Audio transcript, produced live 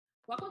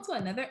Welcome to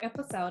another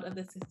episode of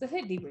the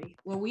Sisterhood Debrief,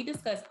 where we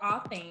discuss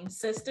all things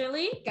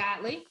sisterly,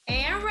 godly,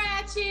 and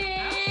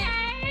ratchet.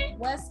 Okay.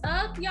 What's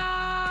up,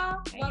 y'all?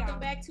 Hey, Welcome y'all.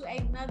 back to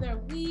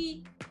another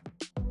week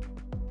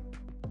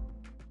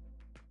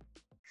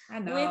I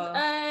know. with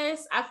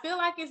us. I feel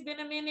like it's been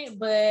a minute,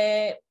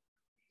 but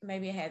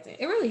maybe it hasn't.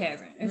 It really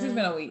hasn't. It's just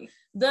been a week.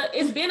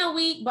 It's been a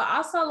week, but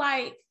also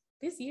like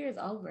this year is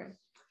over.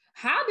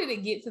 How did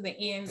it get to the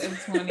end of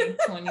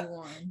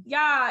 2021?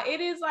 Y'all,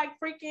 it is like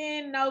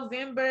freaking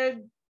November.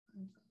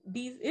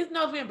 It's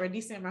November,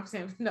 December. I'm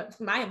saying no,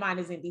 my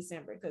mind is in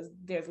December because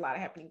there's a lot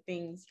of happening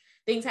things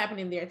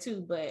happening there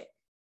too. But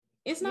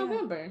it's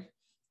November.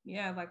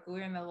 Yeah, like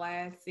we're in the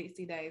last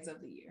 60 days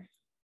of the year.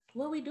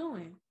 What are we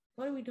doing?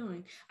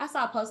 I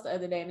saw a post the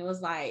other day and it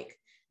was like,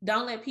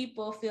 don't let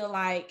people feel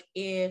like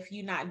if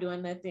you're not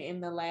doing nothing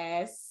in the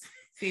last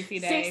 60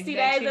 days of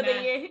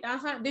the year.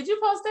 Did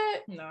you post that?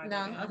 No, I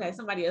No. didn't. Okay,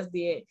 somebody else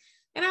did.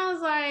 And I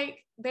was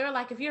like, they were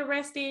like, if you're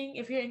resting,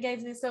 if you're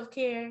engaging in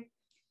self-care,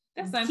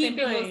 that's something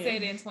people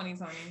said in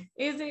 2020.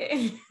 Is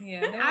it?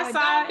 Yeah, I like,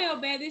 saw don't feel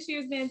bad. This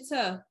year's been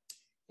tough.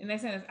 And they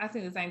said, I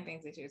think the same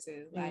things this year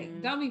too.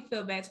 Like, don't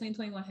feel bad.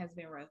 2021 has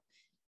been rough.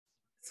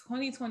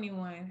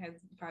 2021 has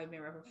probably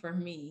been rougher for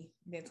me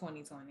than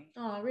 2020.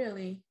 Oh,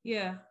 really?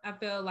 Yeah, I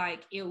feel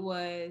like it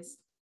was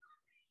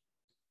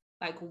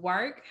like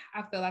work.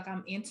 I feel like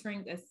I'm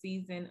entering a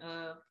season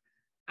of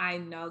I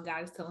know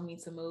God is telling me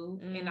to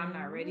move and I'm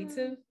not ready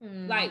to.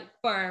 Like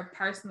for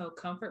personal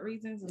comfort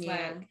reasons, it's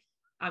like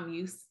I'm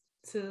used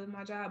to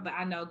my job, but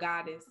I know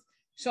God is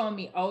showing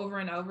me over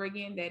and over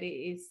again that it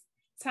is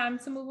time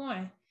to move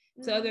on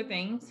to other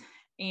things.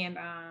 And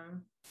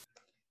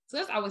so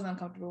that's always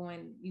uncomfortable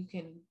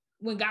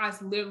when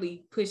God's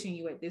literally pushing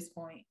you at this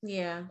point.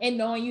 Yeah. And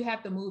knowing you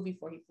have to move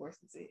before he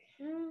forces it.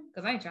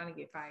 Because I ain't trying to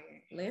get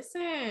fired.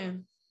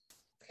 Listen,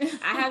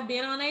 I have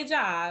been on a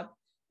job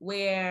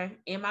where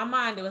in my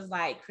mind it was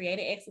like create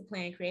an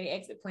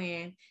exit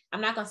plan.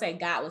 I'm not going to say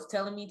God was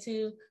telling me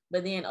to,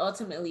 but then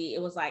ultimately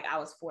it was like I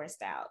was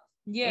forced out.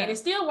 Yeah. And it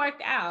still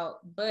worked out,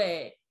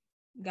 but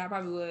God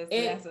probably was.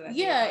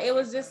 It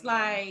was just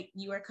like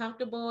you were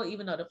comfortable,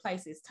 even though the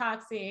place is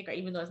toxic, or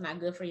even though it's not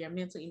good for your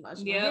mental,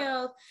 emotional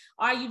health,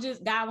 or you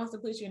just God wants to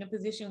put you in a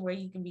position where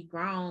you can be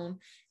grown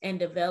and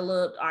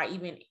developed, or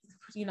even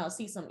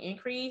see some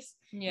increase.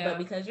 Yeah. But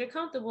because you're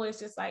comfortable, it's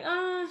just like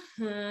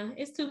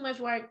it's too much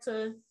work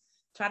to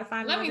try to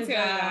find another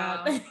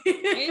job. Y'all,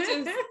 it's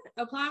just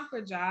applying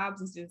for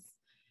jobs is just.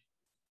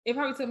 It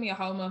probably took me a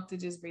whole month to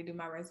just redo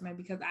my resume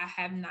because I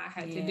have not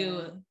had to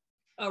do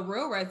a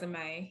real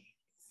resume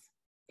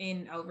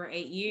in over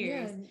 8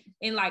 years.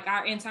 And like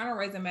our internal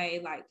resume,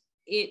 like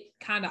it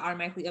kind of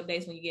automatically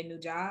updates when you get a new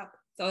job.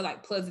 So it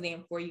like plugs it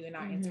in for you in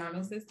our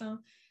internal system.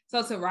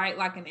 So to write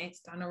like an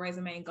external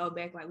resume and go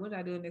back, like, what did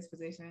I do in this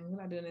position?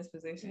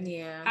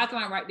 Yeah. How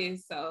can I write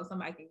this so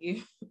somebody can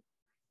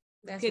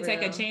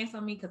take a chance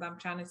on me? Because I'm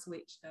trying to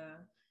switch.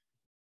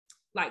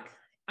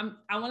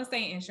 I want to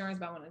stay in insurance,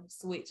 but I want to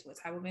switch what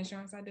type of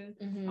insurance I do.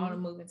 I want to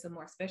move into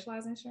more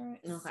specialized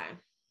insurance. Okay.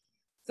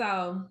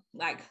 So,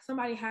 like,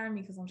 somebody hired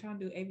me because I'm trying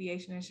to do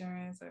aviation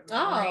insurance or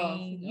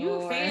marine.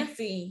 You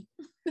fancy.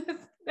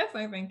 That's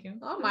my thinking.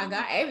 Oh my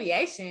God,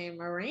 aviation,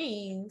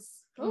 Marines.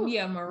 Ooh.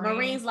 Yeah,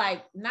 Marines,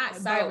 like not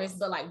service,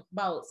 but like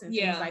boats and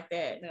things like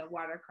that. The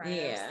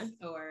watercraft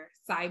or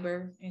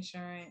cyber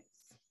insurance.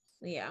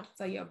 Yeah.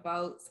 So your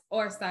boats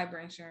or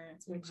cyber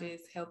insurance, which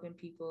is helping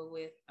people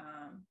with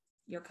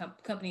your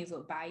companies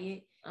will buy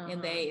it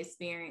and they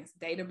experience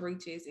data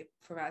breaches. It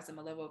provides them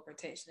a level of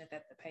protection if they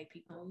have to pay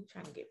people. You're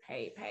trying to get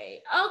paid.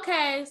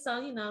 Okay,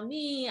 so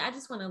me, I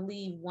just want to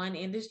leave one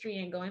industry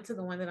and go into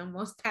the one that I'm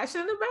most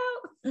passionate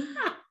about.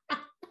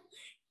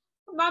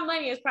 My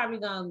money is probably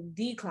gonna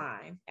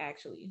decline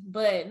actually,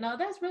 but no,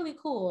 that's really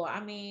cool. I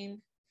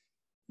mean,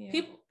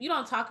 people, we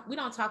don't talk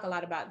a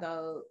lot about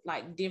those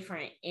like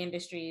different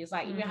industries,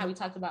 like even how we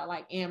talked about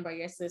like Amber,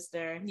 your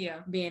sister,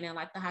 being in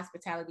like the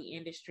hospitality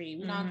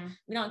industry.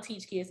 We don't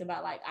teach kids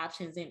about like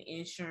options in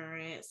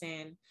insurance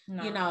and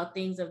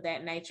things of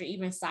that nature,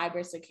 even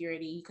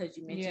cybersecurity, because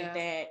you mentioned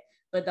that.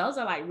 But those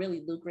are like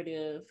really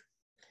lucrative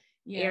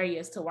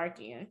areas to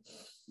work in.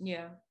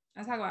 Yeah.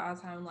 I talk about all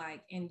the time,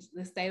 like in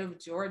the state of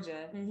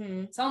Georgia,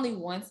 it's only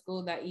one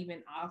school that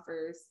even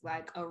offers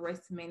like a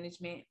risk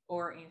management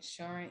or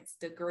insurance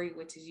degree,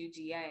 which is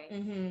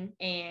UGA.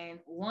 And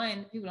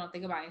one, people don't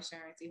think about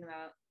insurance, even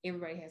though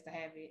everybody has to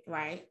have it.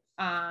 Right.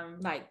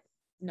 Like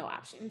no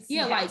options.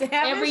 Yeah, like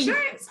every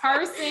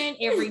person,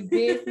 every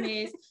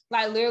business,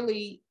 like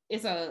literally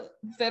it's a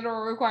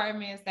federal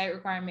requirement, state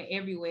requirement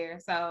everywhere.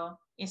 So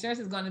insurance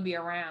is going to be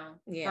around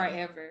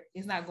forever.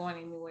 It's not going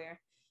anywhere.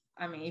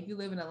 I mean, if you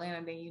live in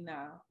Atlanta, then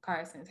car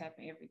accidents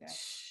happen every day.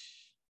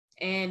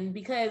 And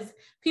because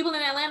people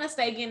in Atlanta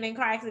stay getting in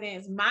car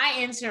accidents, my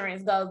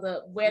insurance goes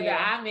up whether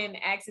I'm in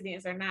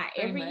accidents or not.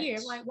 Every year.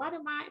 I'm like, why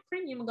did my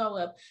premium go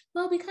up?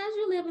 Well, because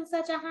you live in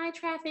such a high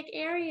traffic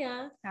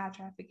area.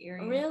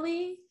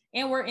 Really?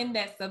 And we're in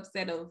that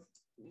subset of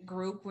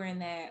group. We're in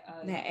that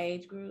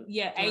age group.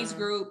 Yeah, age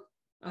group.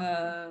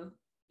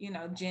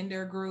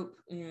 gender group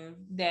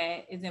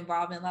that is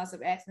involved in lots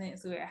of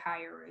accidents, we're at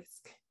higher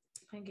risk.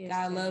 I guess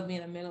I love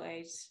being a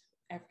middle-aged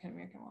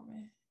African-American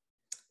woman.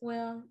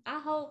 Well, I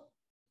hope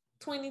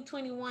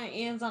 2021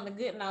 ends on a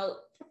good note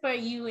for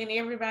you and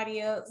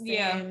everybody else.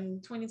 Yeah.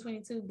 And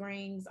 2022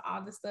 brings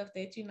all the stuff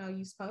that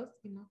you're supposed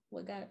to,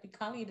 what God be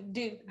calling you to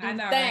do. I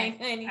know, thing,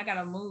 right? honey. I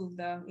gotta move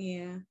though.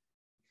 Yeah.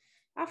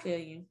 I feel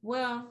you.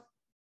 Well,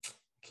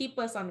 keep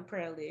us on the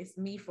prayer list.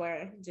 Me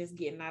for just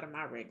getting out of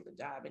my regular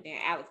job, and then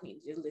Alex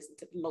needs to just listen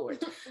to the Lord.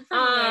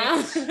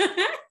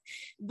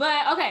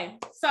 But okay,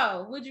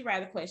 so would you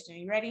rather question?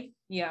 You ready?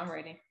 Yeah, I'm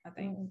ready. I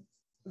think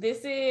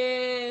this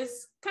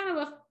is kind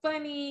of a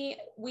funny,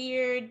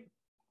 weird,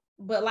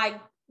 but like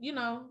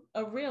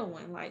a real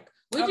one. Like,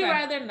 would you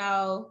rather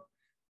know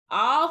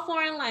all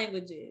foreign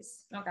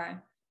languages,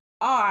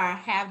 or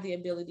have the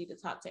ability to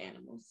talk to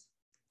animals?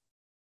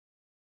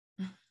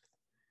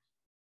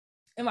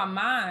 In my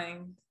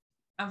mind,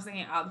 I'm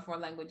saying all the 4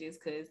 languages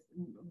because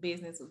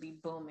business would be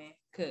booming.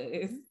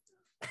 Because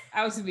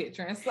I would be a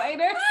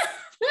translator.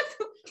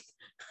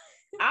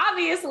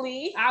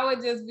 Obviously, I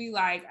would just be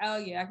like, oh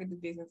yeah, I can do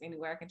business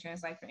anywhere. I can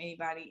translate for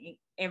anybody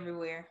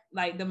everywhere.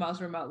 Like the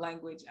most remote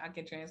language, I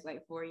can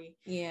translate for you.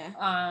 Yeah.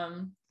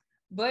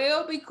 But it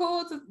would be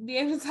cool to be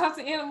able to talk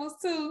to animals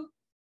too.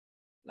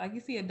 Like you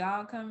see a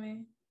dog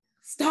coming,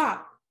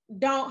 stop!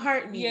 Don't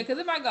hurt me. Yeah, because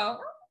it might go.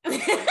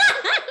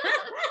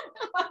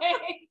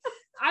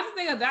 I just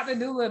think of Dr.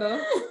 Dolittle.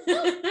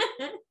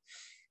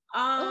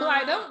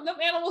 Like them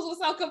animals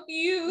were so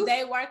confused.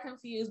 They were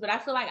confused, but I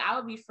feel like I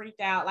would be freaked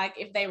out. Like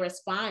if they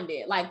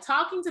responded, like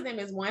talking to them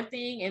is one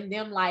thing, and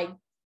them like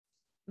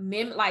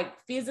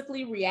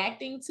physically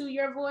reacting to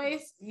your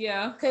voice.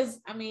 Yeah,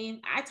 because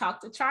I talk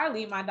to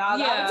Charlie, my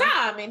dog, all the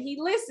time, and he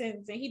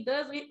listens and he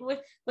does it with.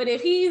 But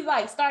if he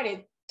like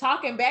started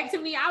talking back to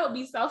me, I would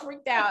be so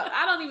freaked out.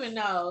 I don't even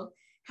know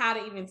how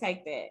to even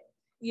take that.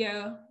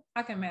 Yeah,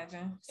 I can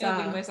imagine. So it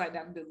would be much like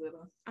Dr.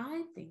 Dolittle.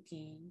 I'm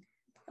thinking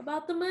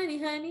about the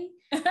money, honey.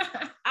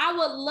 I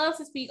would love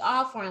to speak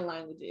all foreign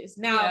languages.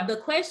 Now, the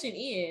question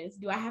is,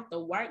 do I have to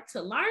work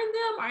to learn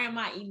them, or am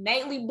I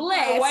innately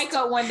blessed? You'll wake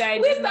up one day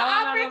with the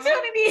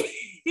opportunity.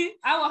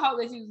 I would hope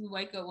that you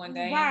wake up one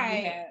day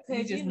and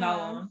you just know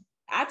them.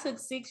 I took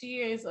 6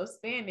 years of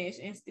Spanish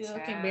and still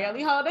can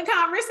barely hold a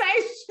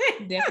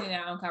conversation. Definitely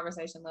not on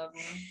conversation level.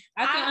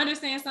 I can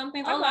understand some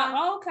things. I'm like,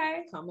 oh,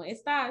 okay. ¿Cómo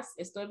estás?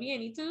 ¿Estoy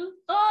bien? ¿Y tú?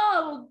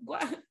 Oh,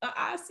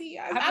 I see.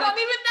 I don't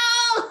even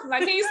know.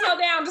 Like, can you slow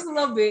down just a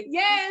little bit?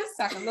 Yes.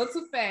 Talking a little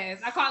too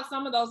fast. I caught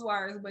some of those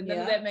words, but none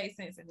of that makes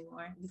sense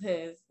anymore.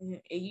 Because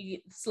you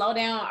slow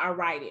down or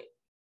write it.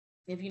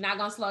 If you're not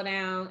going to slow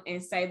down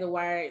and say the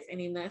words and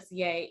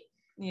enunciate,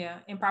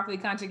 and properly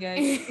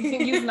conjugate,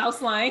 use no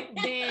slang,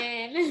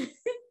 then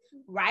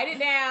write it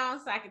down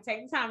so I can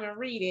take the time and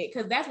read it.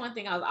 Because that's one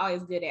thing I was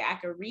always good at. I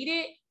can read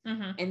it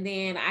and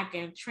then I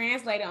can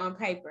translate it on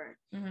paper.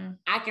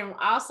 I can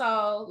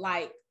also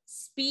like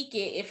speak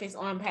it if it's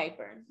on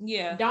paper.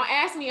 Yeah. Don't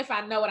ask me if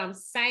I know what I'm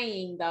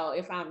saying though,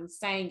 if I'm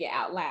saying it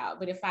out loud.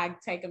 But if I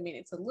take a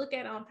minute to look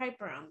at it on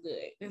paper, I'm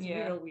good. It's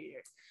real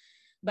weird.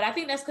 But I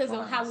think that's because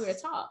of how we were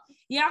taught.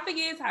 Yeah, I think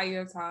it is how you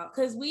were taught.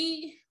 Because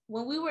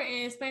when we were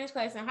in Spanish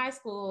class in high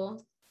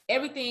school,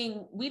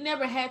 everything, we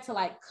never had to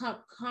like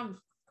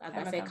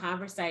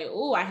conversate.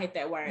 Oh, I hate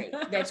that word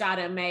that y'all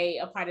done made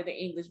a part of the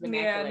English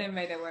vernacular. Yeah, I didn't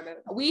make that word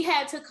up. We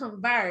had to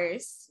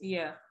converse.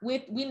 Yeah.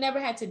 We never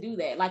had to do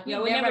that. Like we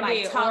never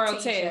like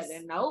talked to each other.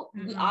 Nope.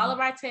 All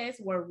of our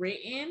tests were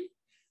written.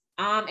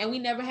 And we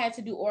never had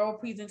to do oral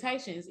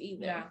presentations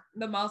either. Yeah.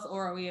 The most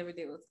oral we ever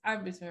did was, I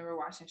just remember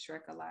watching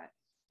Shrek a lot.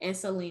 And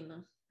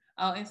Selena.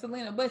 Oh, and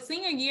Selena. But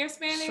senior year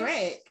Spanish.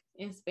 Shrek.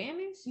 In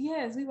Spanish?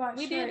 Yes, we watched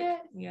Shrek. Did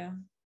that? Yeah.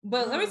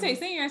 But let me tell you,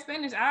 senior in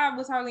Spanish, I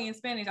was hardly in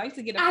Spanish. I used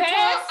to get a pass.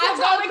 I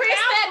told Chris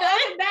that the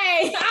other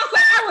day. I was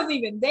like, I wasn't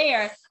even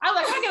there. I was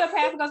like, I get a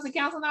pass to go to the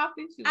counseling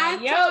office. She was like,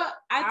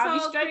 I'll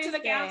be straight to the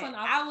counseling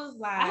office. I was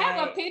like, I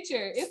have a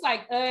picture. It's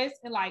like us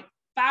and like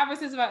 5 or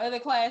 6 of our other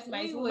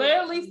classmates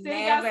literally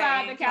sitting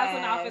outside the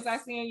counseling office our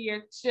senior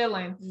year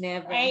chilling.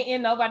 Never. Ain't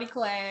in nobody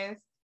class.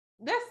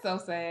 That's so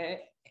sad.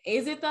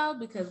 Is it though?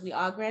 Because we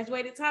all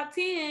graduated top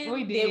 10.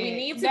 We did. Did we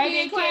need to be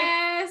in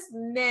class?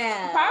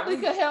 No. Probably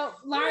could help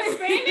learn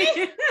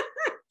Spanish.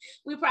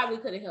 We probably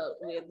could have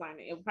helped with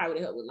learning. It probably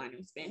would have helped with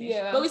learning Spanish.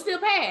 Yeah. But we still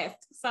passed.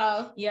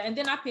 So yeah. And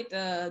then I picked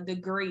a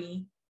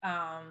degree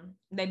that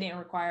didn't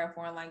require a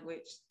foreign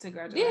language to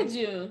graduate. Did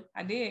you?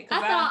 I did. I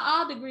thought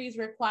all degrees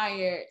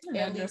required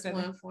at least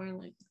one foreign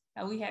language.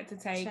 We had to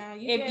take,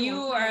 if you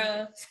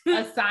are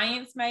a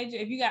science major,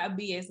 if you got a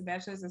BS, a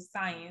bachelor's of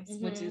science,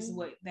 which is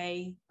what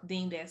they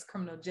deemed as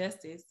criminal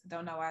justice,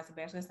 don't know why it's a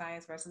bachelor of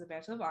science versus a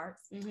bachelor of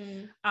arts,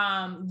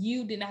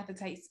 you didn't have to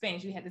take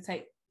Spanish, you had to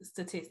take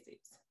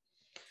statistics.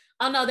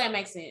 Oh no, that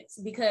makes sense,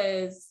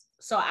 because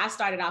so I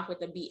started off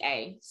with a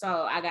BA,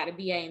 so I got a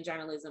BA in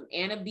journalism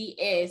and a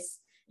BS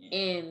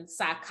in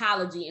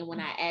psychology, and when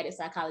I added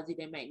psychology,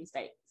 they made me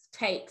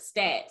take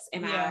stats,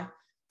 and I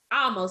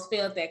almost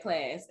failed that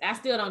class. I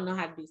still don't know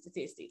how to do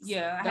statistics.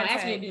 Yeah. Don't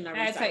ask me to do no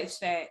research. I take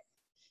stats.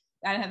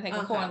 I didn't have to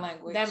take a foreign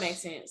language. That makes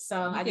sense.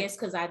 So I guess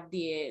because I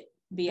did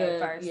BA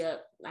first.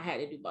 Yep, I had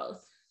to do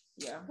both.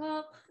 Yeah.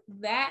 Well,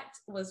 that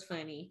was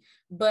funny.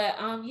 But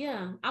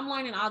yeah, I'm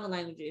learning all the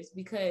languages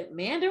because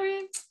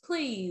Mandarin,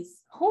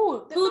 please.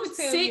 Who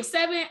 6,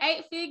 7,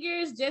 8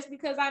 figures just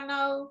because I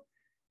know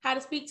how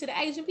to speak to the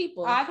Asian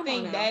people? I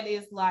think that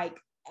is like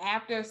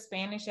after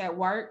Spanish at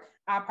work,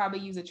 I probably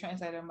use a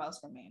translator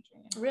most for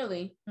Mandarin.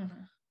 Really?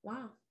 Mm-hmm.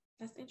 Wow,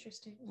 that's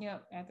interesting.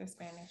 Yep, after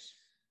Spanish.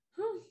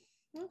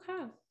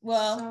 Okay.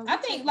 Well, so I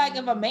think like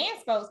if a man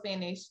spoke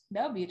Spanish,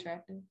 that would be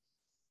attractive.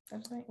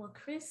 Well,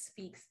 Chris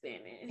speaks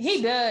Spanish.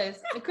 He does.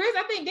 Chris,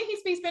 I think, did he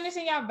speak Spanish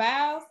in y'all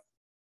vows?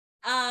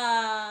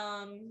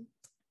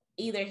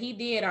 Either he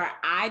did or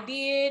I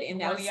did,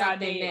 and that was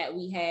something that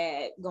we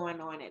had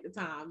going on at the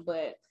time.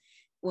 But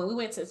when we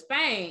went to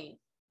Spain,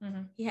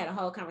 he had a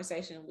whole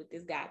conversation with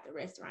this guy at the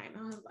restaurant.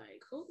 And I was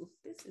like, "Ooh,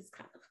 this is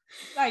kind of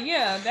like,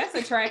 yeah, that's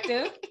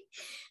attractive."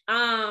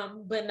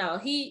 But no,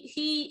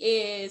 he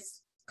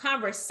is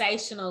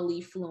conversationally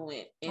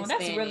fluent in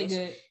Spanish. That's really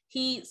good.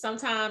 He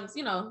sometimes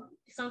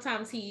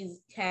he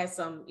has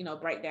some,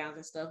 breakdowns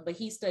and stuff, but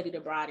he studied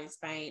abroad in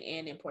Spain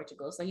and in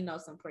Portugal. So he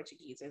knows some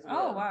Portuguese as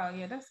well. Oh, wow.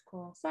 Yeah, that's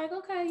cool. It's like,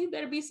 okay, you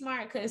better be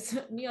smart because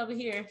me over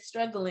here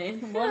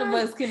struggling. One of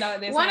us can know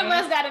this. One of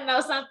us got to know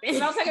something.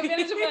 Don't take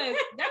advantage of us.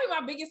 That'd be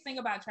my biggest thing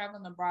about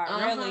traveling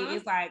abroad, really.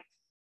 It's like,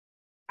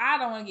 I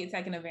don't want to get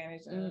taken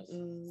advantage of.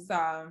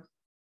 So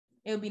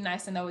it would be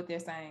nice to know what they're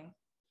saying.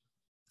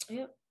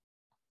 Yep.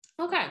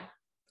 Okay.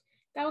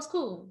 That was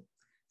cool.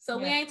 So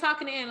we ain't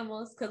talking to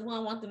animals because we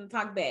don't want them to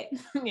talk back.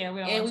 Yeah, we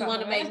don't. And we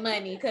want to make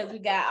money because we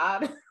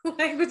got all the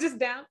languages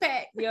down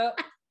pat. Yep.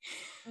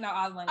 No,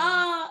 all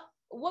languages.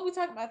 What we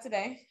talking about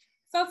today?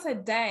 So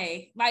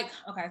today,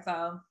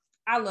 so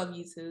I love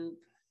YouTube.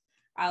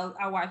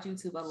 I watch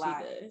YouTube a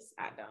lot. She does.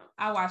 I don't.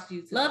 I watch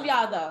YouTube. Love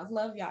y'all though.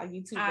 Love y'all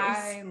YouTubers.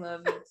 I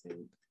love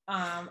YouTube.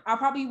 I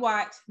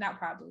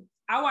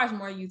watch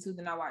more YouTube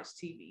than I watch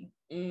TV.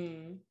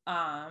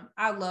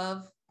 I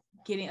love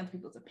getting other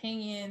people's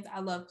opinions.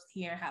 I love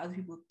hearing how other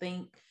people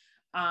think,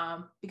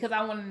 because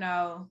I want to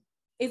know.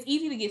 It's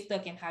easy to get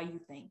stuck in how you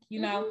think,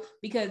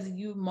 because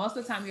most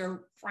of the time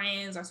your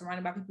friends are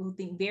surrounded by people who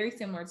think very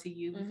similar to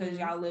you because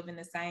y'all live in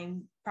the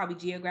same probably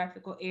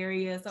geographical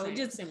area. So it's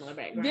just similar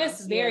background.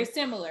 Just very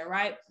similar,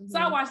 right? So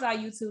I watch a lot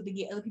of YouTube to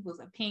get other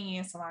people's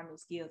opinions, to learn new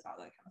skills, all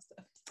that kind of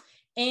stuff.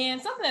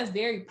 And something that's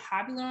very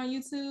popular on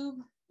YouTube,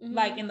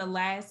 like in the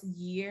last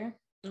year,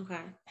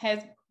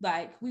 has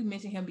like we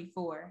mentioned him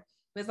before.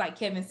 It's like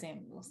Kevin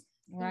Samuels,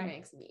 right? He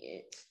makes me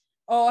itch.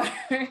 Or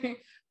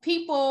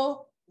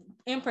people,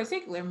 in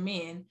particular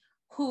men,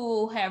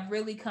 who have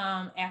really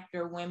come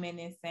after women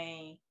and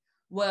saying,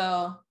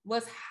 well,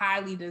 what's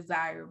highly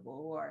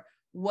desirable or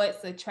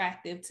what's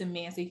attractive to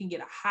men so you can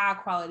get a high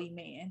quality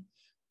man.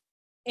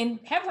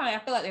 And half the time I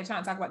feel like they're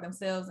trying to talk about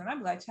themselves, and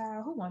I'm like,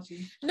 child, who wants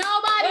you?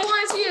 Nobody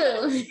wants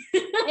you.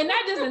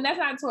 And that's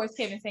not towards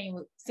Kevin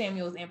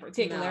Samuels in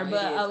particular,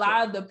 but a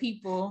lot of the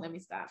people. Let me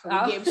stop.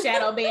 We give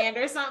shadow banned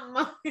or something.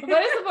 But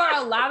it's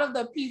for a lot of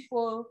the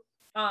people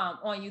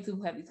on YouTube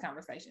who have these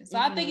conversations. So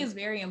I think it's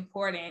very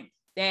important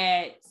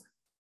that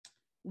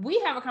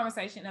we have a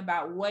conversation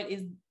about what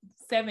is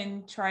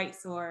 7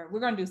 traits, or we're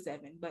going to do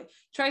 7, but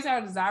traits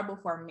that are desirable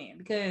for men,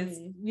 because,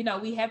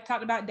 we have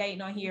talked about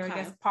dating on here.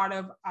 That's part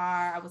of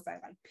our, I would say,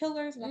 like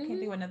pillars. I can't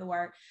think of another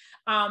word.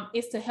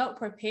 Is to help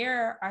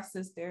prepare our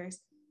sisters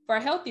for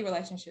healthy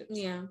relationships.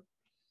 Yeah.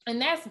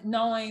 And that's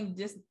knowing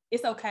just,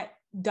 it's okay.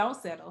 Don't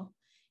settle.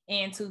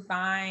 And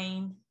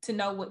to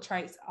know what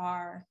traits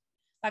are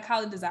like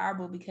highly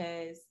desirable,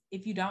 because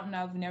if you don't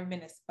know, if you've never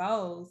been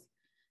exposed,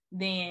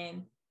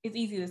 then it's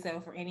easy to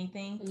settle for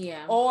anything.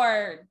 Yeah.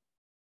 Or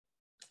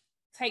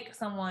take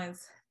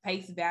someone's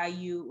face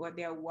value or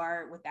their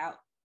word without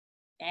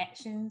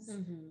actions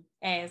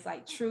as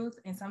like truth.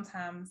 And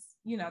sometimes,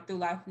 through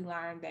life we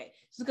learn that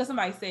just because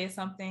somebody says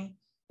something,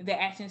 if their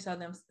actions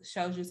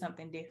shows you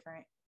something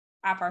different,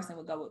 I personally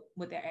would go with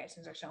what their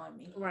actions are showing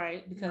me.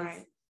 Right. Because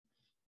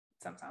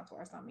sometimes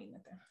words don't mean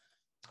nothing.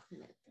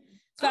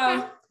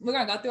 So we're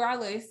gonna go through our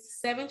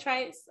list. 7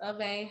 traits of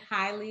a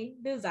highly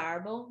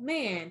desirable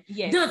man.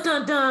 Yes. Dun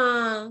dun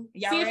dun.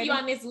 Y'all See ready? if you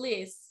on this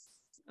list.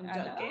 I'm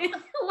joking.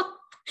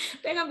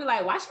 They're gonna be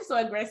like, why she so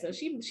aggressive?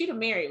 She the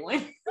married one.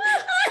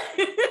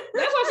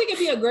 That's why she can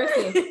be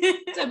aggressive,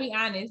 to be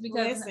honest,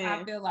 because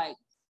I feel like,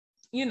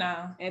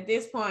 at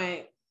this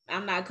point,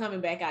 I'm not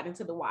coming back out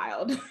into the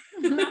wild.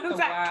 Not the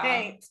wild. I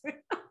can't.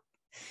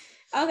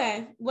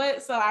 Okay.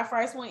 So our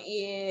first one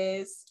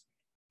is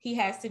he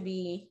has to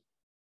be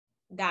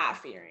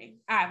God-fearing.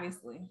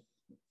 Obviously.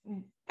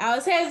 I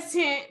was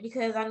hesitant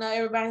because I know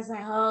everybody's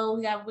like,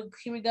 oh,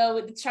 here we go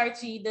with the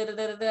churchy,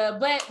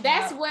 But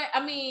that's what,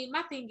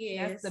 my thing is.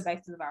 That's the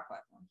basis of our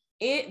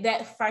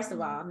platform. First of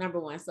all, number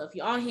one. So if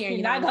you're on here,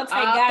 you're not going to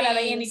take God out of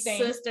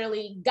anything.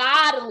 Sisterly,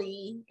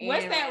 godly.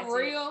 What's that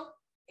real?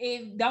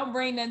 Don't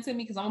bring nothing to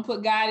me because I'm going to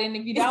put God in.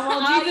 If you don't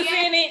want Jesus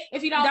in it,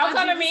 if you don't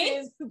come to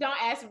me.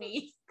 Don't ask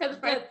me.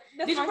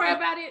 Did you pray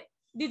about it?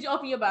 Did you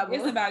open your Bible?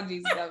 It's about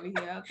Jesus over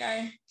here,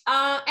 okay?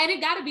 And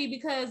it got to be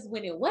because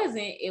when it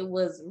wasn't, it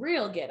was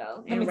real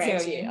ghetto and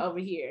ratchet over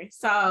here.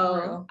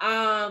 So,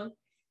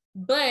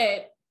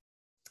 but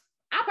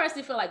I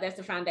personally feel like that's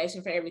the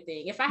foundation for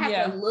everything. If I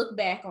have to look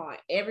back on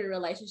every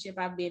relationship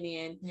I've been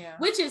in,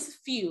 which is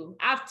few,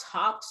 I've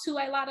talked to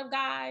a lot of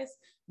guys,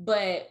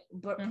 but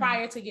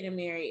prior to getting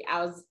married,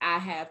 I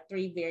have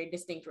 3 very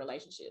distinct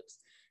relationships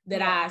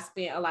that I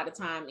spent a lot of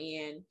time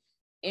in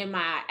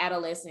my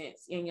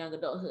adolescence and young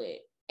adulthood.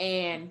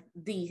 And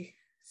the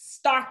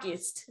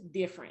starkest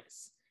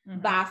difference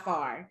by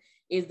far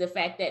is the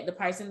fact that the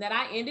person that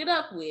I ended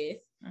up with,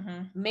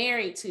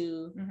 married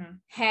to,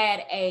 had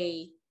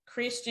a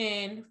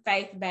Christian,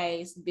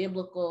 faith-based,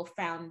 biblical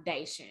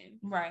foundation.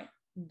 Right.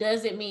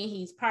 Does it mean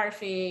he's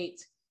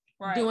perfect,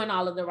 doing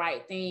all of the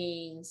right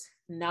things?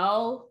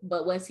 No.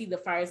 But was he the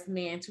first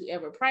man to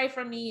ever pray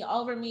for me,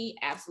 over me?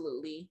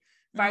 Absolutely.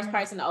 First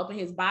person to open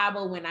his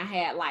Bible when I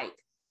had like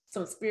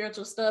some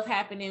spiritual stuff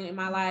happening in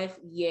my life?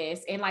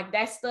 Yes. And like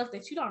that's stuff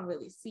that you don't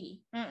really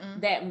see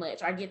that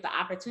much or get the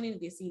opportunity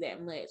to see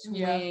that much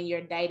when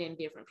you're dating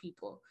different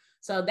people.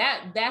 So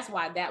that's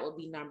why that would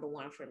be number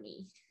 1 for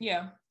me.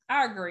 Yeah,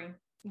 I agree.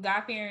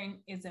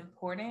 God-fearing is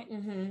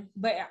important,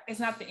 but it's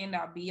not the end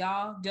all be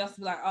all. Just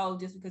be like, oh,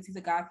 just because he's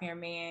a God-fearing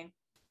man,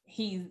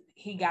 he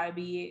got to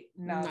be it.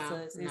 No,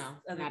 it's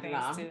other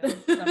things too.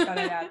 So I'm throwing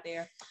it out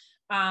there.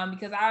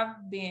 Because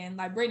I've been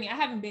like Brittany, I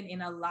haven't been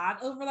in a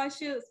lot of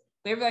relationships,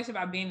 but every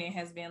relationship I've been in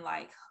has been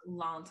like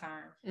long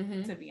term,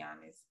 to be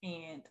honest.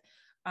 And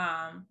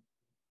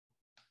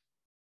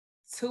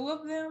 2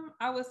 of them,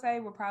 I would say,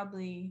 were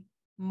probably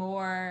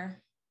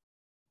more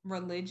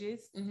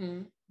religious,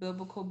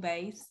 biblical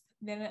based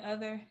than the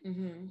other.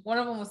 One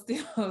of them was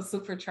still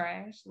super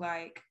trash.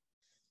 Like,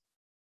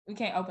 we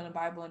can't open the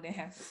Bible and then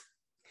have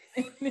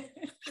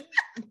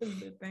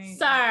the thing.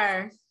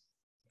 Sir.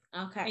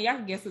 Okay. And y'all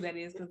can guess who that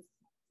is, because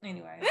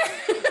anyway.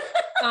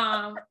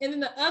 And then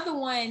the other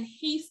one,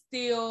 he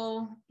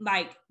still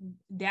like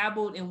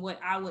dabbled in what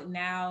I would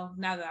now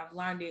that I've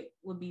learned it,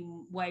 would be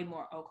way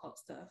more occult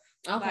stuff.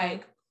 Okay.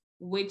 Like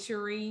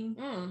witchery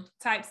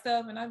type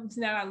stuff. And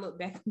now I look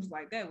back, I was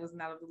like, that was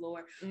not of the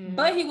Lord.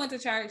 But he went to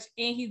church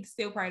and he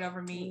still prayed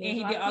over me, and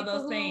he did all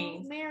those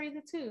things. Marry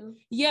the 2.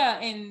 Yeah,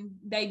 and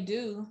they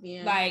do.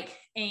 Yeah. Like,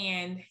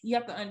 and you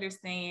have to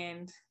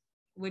understand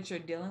what you're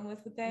dealing with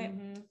that.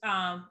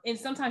 And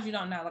sometimes you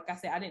don't know. Like I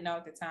said, I didn't know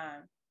at the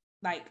time,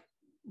 like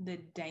the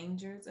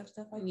dangers of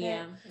stuff like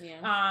that.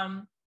 Yeah.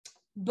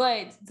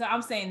 But so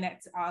I'm saying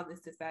that to all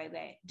this to say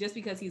that just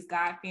because he's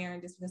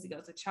God-fearing, just because he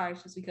goes to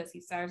church, just because he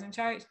serves in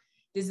church,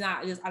 does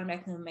not just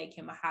automatically make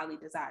him a highly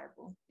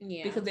desirable.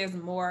 Yeah. Because there's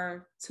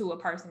more to a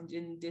person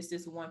than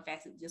just one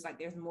facet. Just like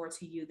there's more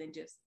to you than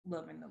just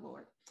loving the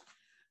Lord.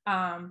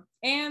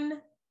 And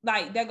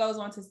like that goes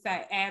on to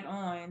say, add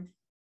on,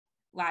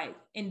 like,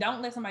 and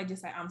don't let somebody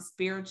just say I'm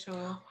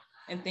spiritual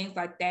and things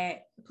like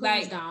that.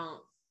 Please don't.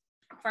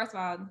 First of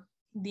all,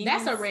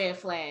 demons, that's a red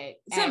flag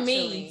to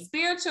me.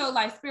 Spiritual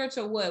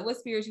what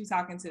spirits you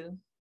talking to?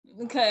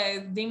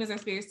 Because demons are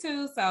spirits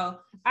too, so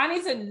I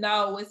need to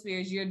know what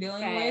spirits you're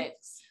dealing with,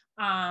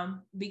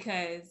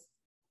 because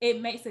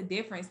it makes a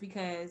difference.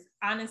 Because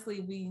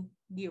honestly, we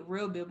get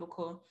real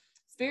biblical,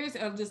 spirits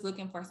are just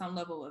looking for some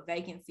level of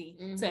vacancy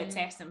to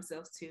attach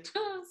themselves to.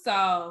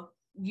 So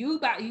you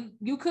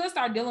could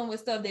start dealing with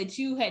stuff that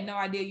you had no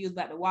idea you was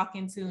about to walk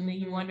into, and then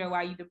you wonder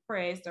why you're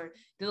depressed, or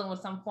dealing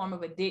with some form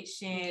of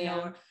addiction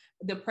or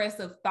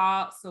depressive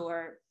thoughts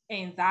or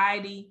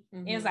anxiety.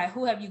 And it's like,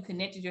 who have you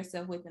connected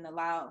yourself with and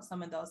allowed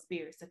some of those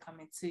spirits to come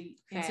into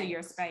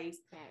your space?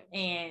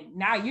 And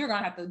now you're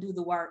gonna have to do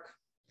the work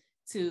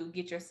to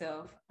get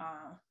yourself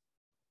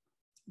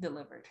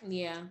delivered.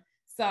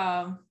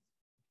 So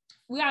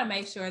we gotta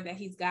make sure that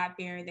he's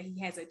God-fearing, that he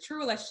has a true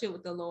relationship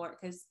with the Lord,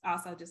 because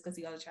also just because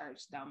he goes to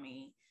church don't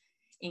mean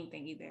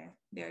anything either.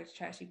 There's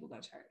trash people who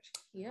go to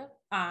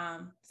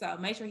church. So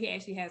make sure he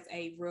actually has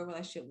a real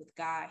relationship with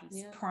God.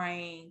 He's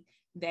praying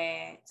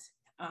that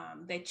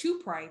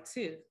you pray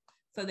too,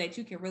 so that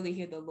you can really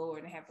hear the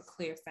Lord and have a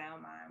clear,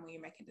 sound mind when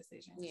you're making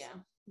decisions.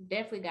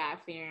 Definitely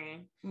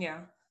God-fearing.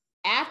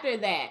 After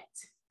that,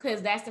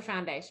 because that's the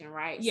foundation,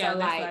 right? So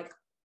like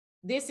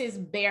this is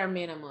bare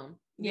minimum.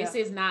 This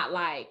is not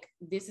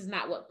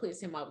what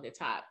puts him over the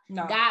top.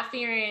 No.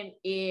 God-fearing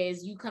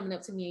is you coming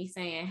up to me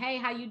saying, hey,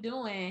 how you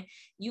doing?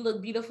 You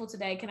look beautiful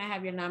today. Can I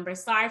have your number?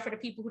 Sorry for the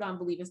people who don't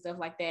believe in stuff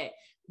like that.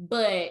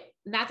 But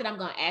not that I'm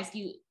going to ask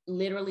you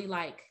literally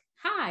like,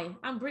 hi,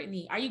 I'm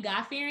Brittany. Are you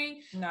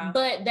God-fearing? No.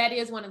 But that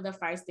is one of the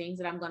first things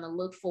that I'm going to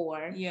look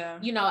for.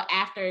 You know,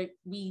 after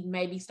we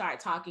maybe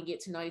start talking, get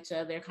to know each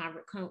other.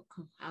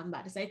 I'm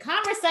about to say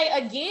conversate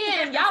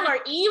again. Y'all are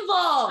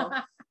evil.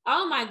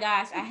 Oh my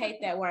gosh, I hate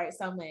that word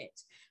so much.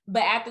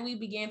 But after we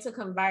begin to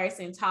converse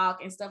and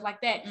talk and stuff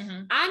like that,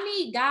 I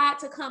need God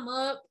to come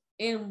up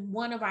in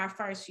one of our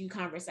first few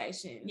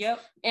conversations.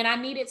 And I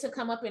need it to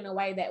come up in a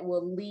way that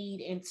will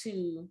lead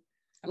into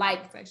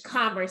like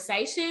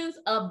conversations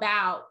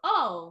about,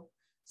 oh,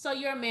 so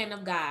you're a man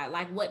of God.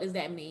 Like, what does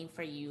that mean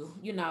for you?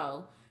 You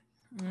know,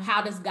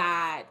 how does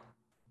God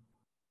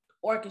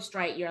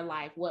orchestrate your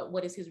life?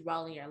 What is his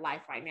role in your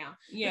life right now?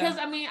 Yeah. Because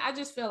I mean, I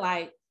just feel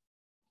like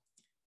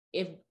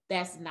if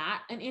that's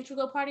not an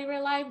integral part of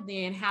your life,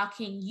 then how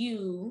can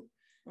you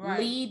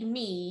lead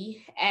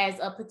me as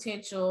a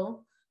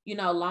potential, in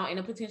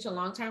a potential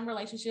long-term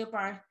relationship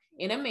or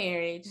in a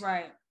marriage,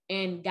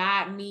 and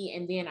guide me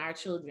and then our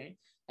children?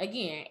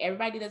 Again,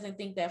 everybody doesn't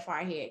think that far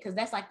ahead, because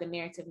that's like the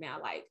narrative now.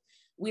 Like,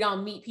 we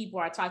don't meet people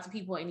or talk to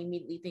people and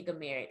immediately think of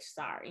marriage.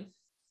 Sorry.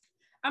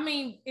 I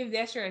mean, if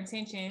that's your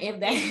intention,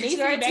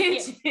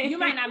 you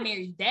might not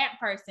marry that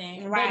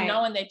person, but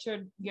knowing that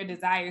your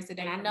desire is to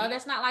date. And I know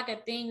that's not like a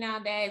thing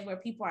nowadays where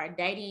people are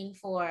dating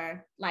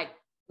for like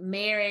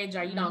marriage,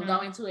 or you don't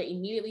go into it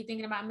immediately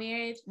thinking about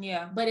marriage.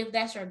 Yeah. But if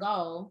that's your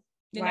goal,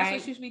 then that's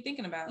what you should be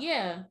thinking about.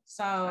 Yeah.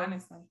 So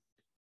honestly,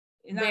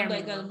 it's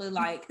not gonna be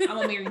like, I'm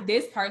gonna marry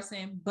this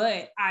person,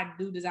 but I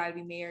do desire to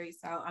be married,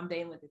 so I'm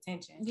dating with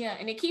intention. Yeah,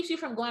 and it keeps you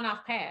from going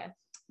off path.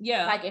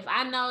 Yeah. Like, if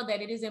I know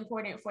that it is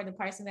important for the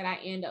person that I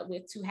end up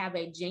with to have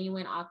a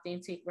genuine,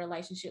 authentic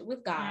relationship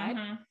with God,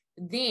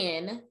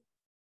 then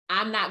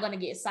I'm not going to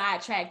get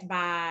sidetracked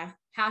by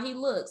how he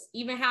looks,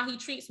 even how he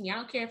treats me. I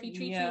don't care if he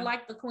treats you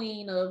like the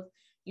queen of,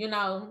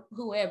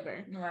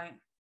 whoever. Right.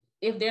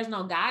 If there's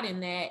no God in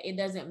that, it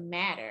doesn't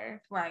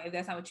matter. Right. If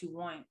that's not what you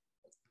want.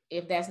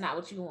 If that's not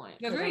what you want.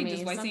 Because really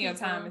just wasting your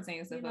time and setting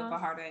yourself up for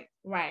heartache.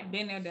 Right.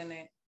 Been there, done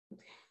that.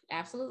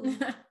 Absolutely.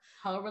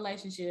 Whole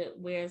relationship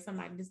where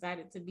somebody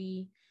decided to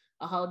be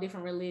a whole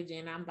different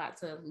religion. I'm about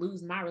to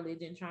lose my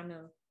religion trying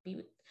to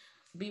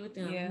be with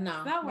them. Yeah,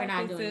 no, we're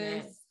not doing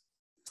that.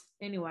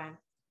 Anyway,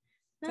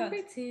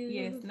 number two.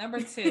 Yes, number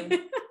two,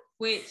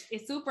 which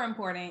is super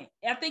important.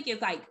 I think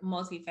it's like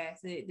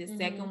multifaceted. The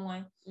second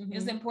one,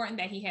 it's important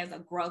that he has a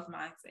growth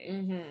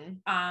mindset.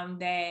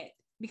 That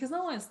because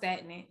no one's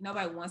stagnant.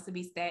 Nobody wants to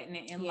be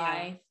stagnant in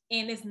life.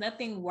 And it's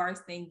nothing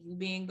worse than you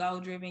being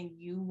goal-driven,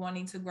 you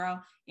wanting to grow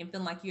and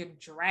feeling like you're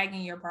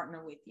dragging your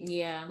partner with you.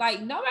 Yeah. Like,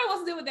 nobody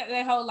wants to deal with that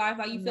their whole life.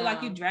 Like, you feel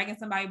like you're dragging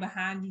somebody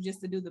behind you just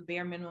to do the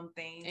bare minimum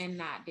things. And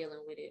not dealing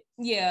with it.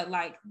 Yeah,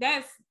 like,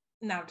 that's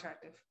not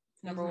attractive.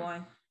 Number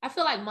one. I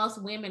feel like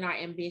most women are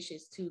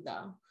ambitious too,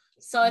 though.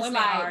 So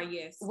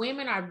it's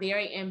women are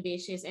very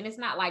ambitious, and it's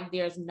not like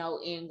there's no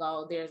end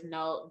goal. There's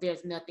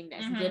nothing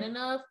that's good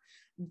enough.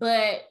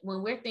 But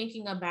when we're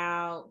thinking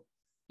about,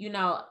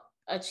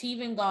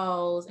 achieving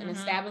goals and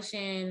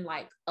establishing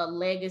like a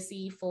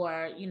legacy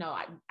for,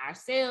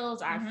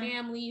 ourselves, our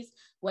families,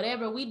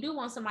 whatever, we do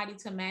want somebody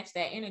to match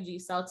that energy.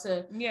 So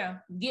to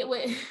get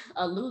with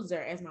a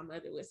loser, as my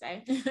mother would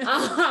say,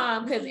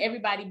 because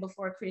everybody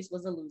before Chris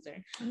was a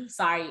loser.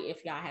 Sorry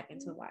if y'all happen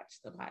to watch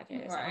the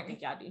podcast. I don't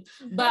think y'all do.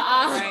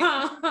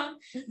 But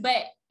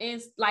but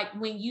it's like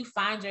when you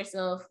find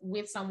yourself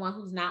with someone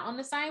who's not on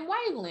the same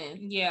wavelength.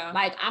 Yeah.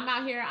 Like, I'm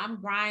out here, I'm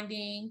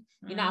grinding,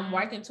 I'm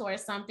working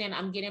towards something,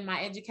 I'm getting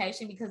my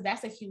education, because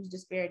that's a huge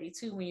disparity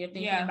too when you're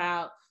thinking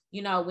about,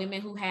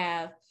 women who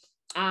have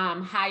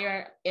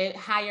higher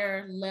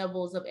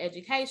levels of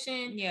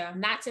education. Yeah.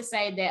 Not to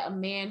say that a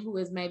man who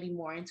is maybe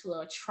more into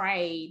a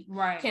trade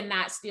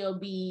cannot still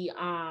be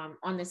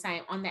on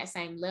that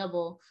same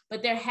level,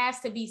 but there has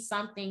to be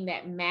something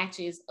that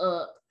matches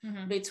up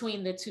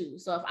between the two.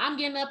 So if I'm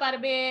getting up out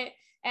of bed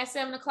at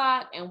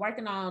 7:00 and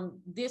working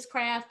on this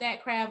craft,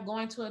 that craft,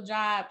 going to a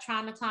job,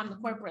 trying to climb the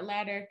corporate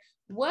ladder,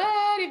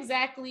 what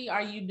exactly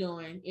are you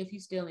doing if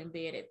you're still in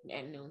bed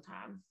at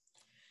noontime?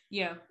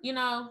 Yeah.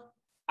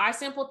 Our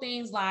simple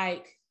things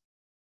like,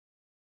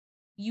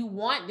 you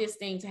want this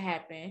thing to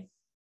happen,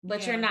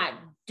 but you're not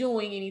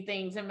doing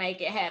anything to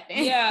make it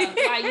happen. Yeah.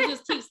 Like, you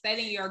just keep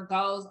setting your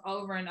goals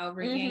over and over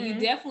again. You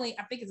definitely,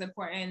 I think it's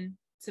important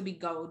to be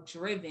goal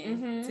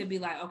driven, to be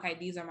like, okay,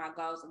 these are my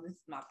goals and this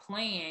is my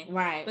plan.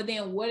 Right. But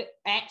then what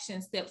action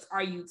steps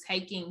are you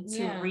taking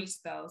to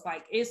reach those?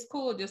 Like, it's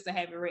cool just to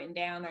have it written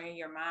down or in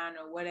your mind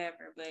or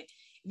whatever. But if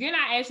you're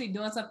not actually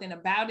doing something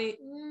about it,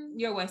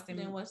 you're wasting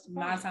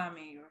my time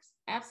and yours.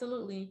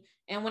 Absolutely.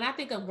 And when I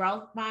think of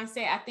growth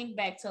mindset, I think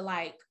back to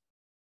like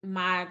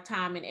my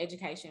time in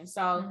education.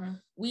 So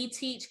we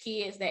teach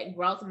kids that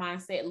growth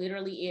mindset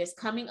literally is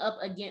coming up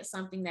against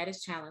something that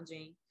is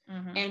challenging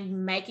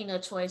and making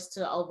a choice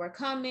to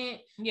overcome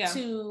it,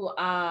 to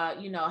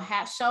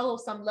show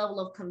some level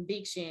of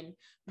conviction,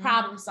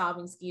 problem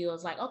solving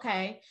skills. Like,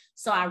 okay,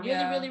 so I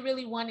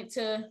really wanted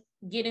to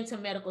get into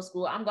medical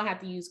school. I'm gonna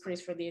have to use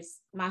Chris for this,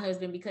 my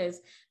husband, because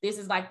this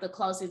is like the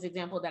closest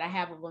example that I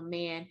have of a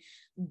man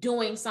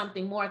doing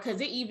something more,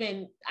 because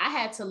I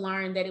had to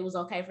learn that it was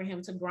okay for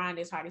him to grind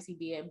as hard as he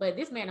did. But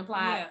this man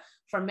applied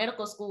for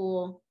medical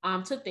school,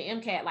 took the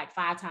MCAT like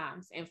 5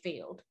 times and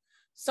failed.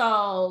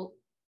 So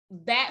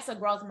that's a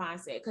growth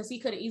mindset, because he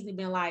could have easily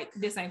been like,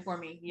 this ain't for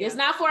me. It's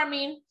not for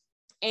me.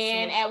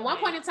 And at one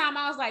point in time,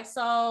 I was like,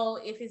 so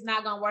if it's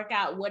not gonna work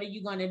out, what are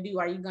you gonna do?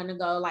 Are you gonna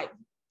go like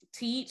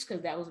teach?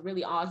 Because that was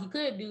really all he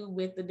could do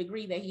with the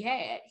degree that he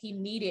had. He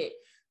needed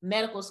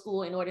medical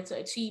school in order to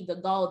achieve the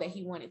goal that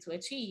he wanted to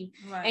achieve.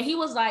 Right. And he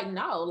was like,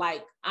 no,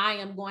 like, I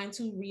am going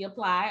to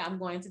reapply. I'm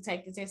going to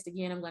take the test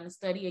again. I'm going to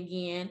study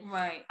again.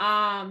 Right.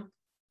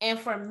 And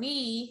for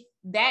me,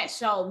 that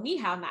showed me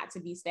how not to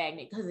be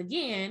stagnant. Because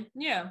again,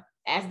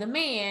 as the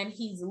man,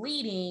 he's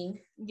leading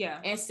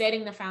and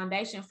setting the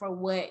foundation for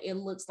what it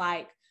looks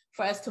like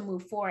for us to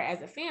move forward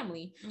as a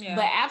family.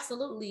 But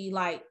absolutely,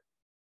 like,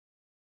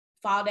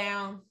 fall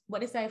down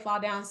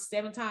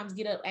 7 times,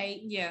 get up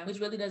 8. Which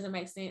really doesn't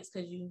make sense,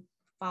 because you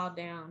fall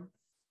down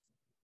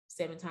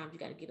 7 times, you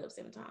got to get up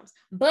 7 times.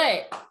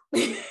 But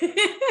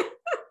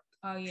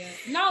oh yeah,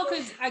 no,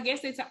 because I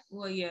guess it's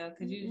because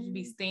you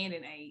be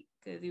standing 8,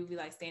 because you would be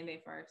like standing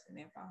first and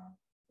then fall.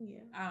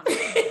 I don't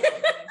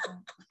know.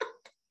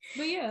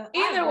 But yeah,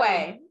 either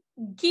way,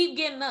 keep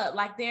getting up.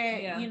 Like,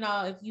 there, you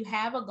know, if you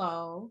have a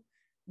goal,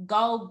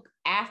 go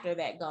after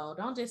that goal.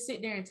 Don't just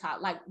sit there and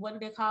talk. Like, what do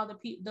they call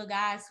the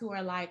guys who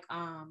are like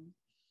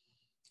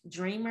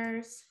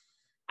dreamers?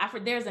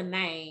 There's a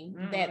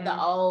name that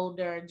the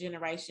older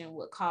generation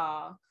would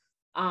call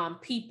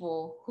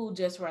people who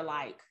just were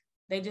like,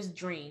 they just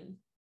dream.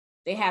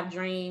 They have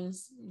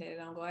dreams. They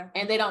don't go after,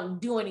 and they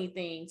don't do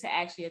anything to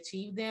actually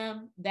achieve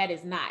them. That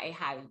is not a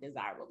highly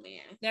desirable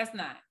man. That's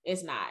not.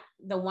 It's not.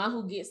 The one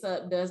who gets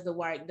up, does the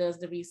work, does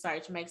the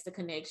research, makes the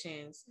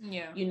connections,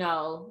 you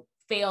know,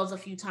 fails a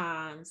few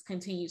times,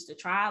 continues to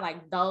try.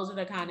 Like, those are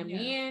the kind of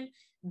men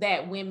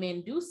that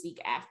women do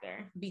seek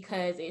after,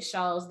 because it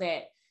shows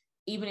that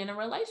even in a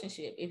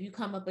relationship, if you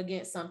come up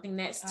against something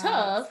that's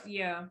tough,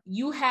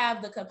 you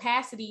have the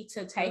capacity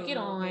to take it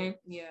on,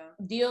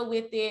 deal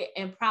with it,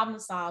 and problem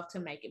solve to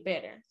make it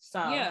better. So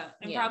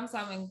problem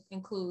solving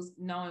includes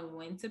knowing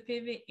when to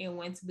pivot and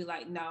when to be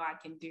like, no, I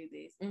can do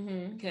this,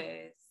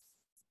 because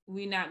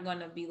we're not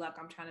gonna be like,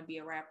 I'm trying to be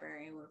a rapper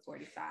and we're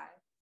 45.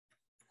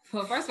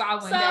 Well, first of all, I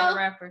wasn't that a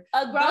rapper.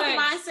 A growth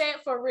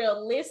mindset for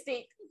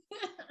realistic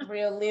but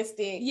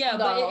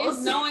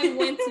it's knowing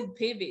when to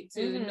pivot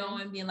to,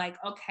 knowing, being like,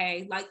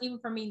 okay, like, even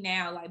for me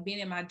now, like, being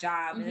in my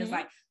job, and it's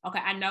like, okay,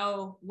 I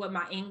know what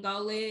my end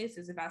goal is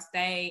if I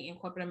stay in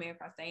corporate America,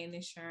 if I stay in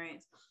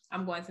insurance,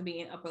 I'm going to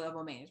be in upper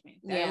level management.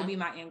 That will be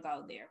my end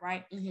goal there,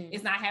 right?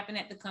 It's not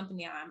happening at the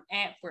company I'm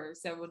at for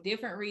several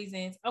different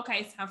reasons. Okay,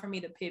 it's time for me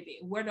to pivot.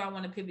 Where do I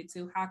want to pivot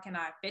to? How can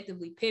I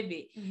effectively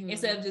pivot,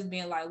 instead of just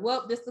being like,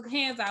 well, this the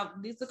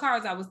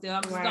cards I was still,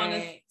 I'm just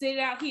gonna sit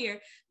out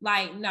here.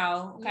 Like,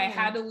 no, okay,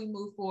 how do we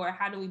move forward?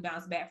 How do we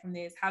bounce back from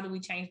this? How do we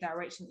change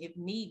direction if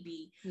need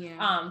be,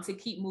 to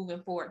keep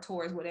moving forward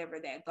towards whatever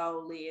that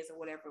goal is or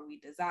whatever we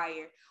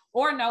desire,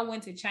 or know when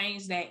to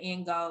change that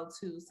end goal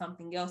to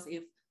something else.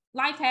 If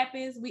life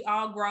happens, we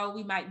all grow,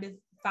 we might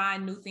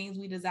find new things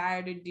we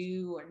desire to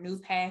do, or new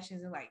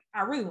passions, and like,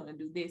 I really want to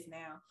do this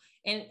now,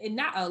 and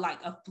not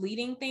a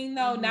fleeting thing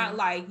though, not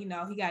like, you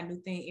know, he got a new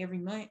thing every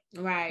month,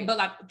 right? But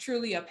like,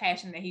 truly a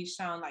passion that he's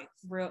shown like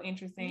real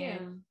interest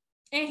in,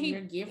 and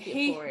you're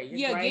gifted for it.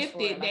 You're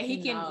gifted like, that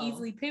he can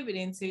easily pivot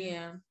into.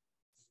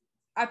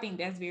 I think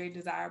that's very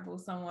desirable.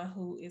 Someone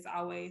who is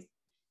always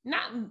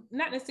not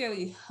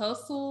necessarily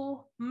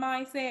hustle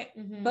mindset,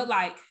 but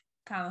like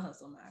kind of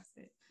hustle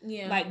mindset.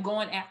 Like,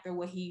 going after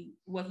what he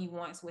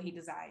wants, what he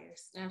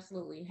desires.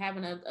 Absolutely.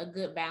 Having a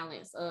good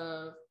balance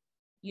of,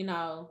 you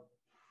know,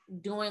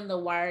 doing the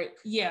work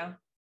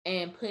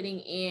and putting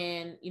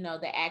in, you know,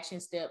 the action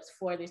steps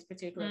for this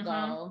particular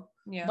goal,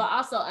 but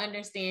also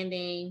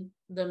understanding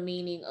the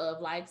meaning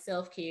of like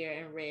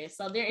self-care and rest.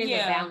 So there is a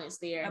balance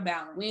there. A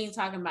balance. We ain't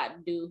talking about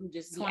the dude who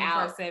just be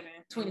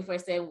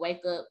 24/7,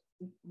 wake up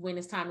when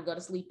it's time to go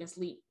to sleep and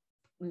sleep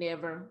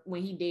never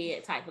when he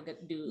dead type of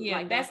dude.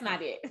 Like, that's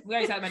not it. We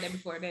already talked about that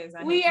before.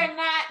 We are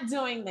not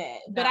doing that.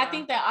 No. But I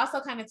think that also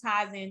kind of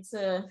ties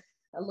into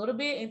a little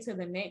bit into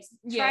the next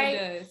trait.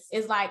 It does.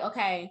 It's like,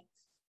 okay,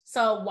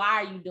 so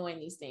why are you doing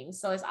these things?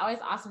 So it's always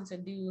awesome to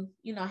do,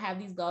 you know, have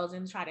these goals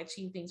and try to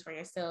achieve things for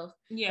yourself.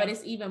 But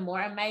it's even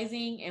more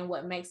amazing, and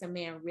what makes a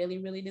man really,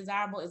 really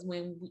desirable is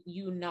when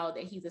you know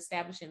that he's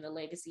establishing the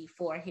legacy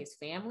for his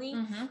family.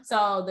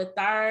 So the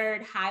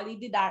third highly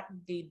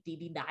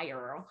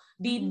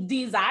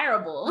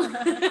desirable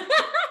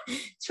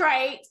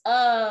trait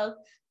of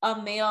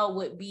a male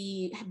would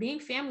be being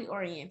family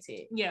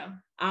oriented.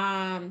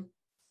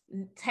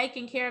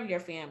 Taking care of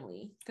your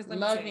family,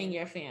 loving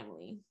your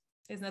family.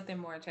 There's nothing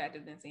more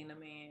attractive than seeing a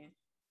man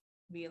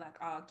be like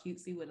all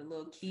cutesy with a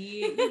little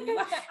kid.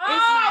 Like,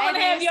 I want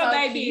to have your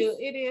baby.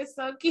 It is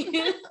so cute.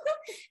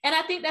 And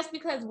I think that's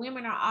because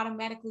women are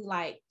automatically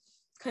like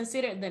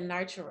considered the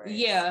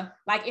nurturers.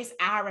 Like, it's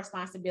our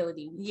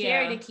responsibility. We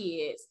carry the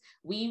kids.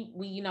 We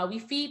you know, we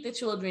feed the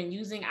children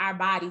using our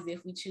bodies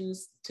if we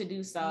choose to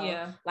do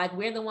so. Like,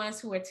 we're the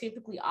ones who are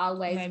typically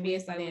always maybe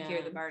with it's like them. We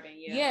carry the burden.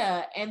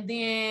 And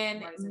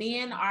then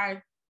men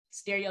are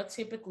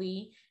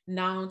stereotypically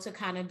known to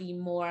kind of be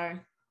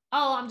more,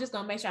 oh, I'm just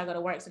gonna make sure I go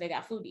to work so they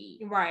got food to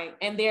eat.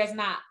 And there's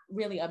not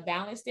really a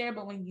balance there.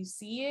 But when you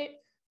see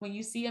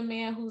a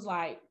man who's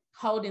like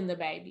holding the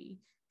baby,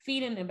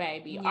 feeding the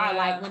baby, or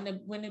like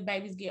when the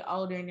babies get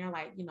older and they're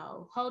like, you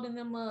know, holding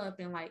them up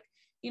and like,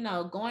 you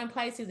know, going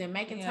places and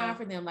making time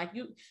for them. Like,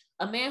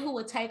 a man who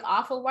would take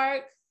off of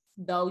work,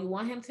 though you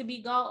want him to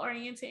be goal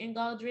oriented and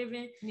goal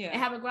driven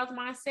and have a growth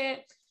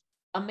mindset,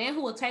 a man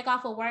who will take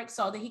off of work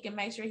so that he can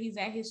make sure he's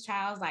at his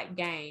child's like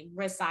game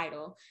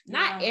recital.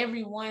 Not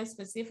everyone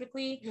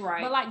specifically,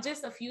 but like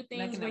just a few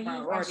things where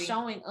you are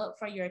showing up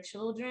for your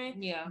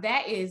children. Yeah,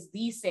 that is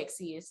the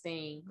sexiest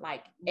thing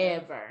like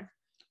ever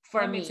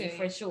for me,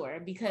 for sure.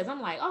 Because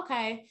I'm like,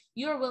 okay,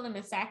 you're willing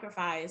to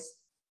sacrifice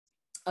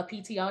a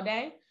PTO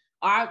day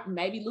or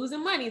maybe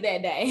losing money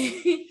that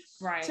day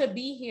right, to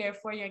be here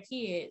for your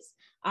kids.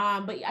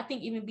 But I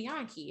think even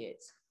beyond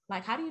kids,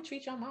 like, how do you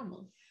treat your mama?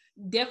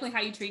 Definitely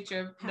how you treat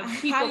the people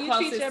how do you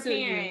closest treat your to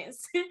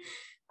parents? you.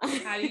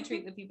 How do you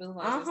treat the people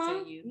closest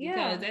to you?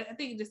 Because I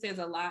think it just says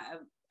a lot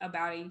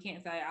about it. You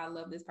can't say I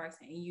love this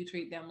person and you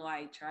treat them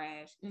like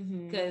trash,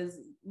 because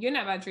you're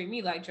not about to treat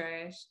me like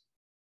trash.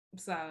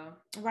 So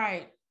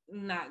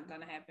not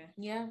gonna happen.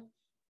 Yeah.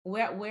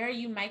 Where are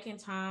you making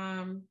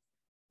time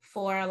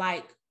for,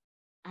 like,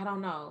 I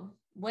don't know,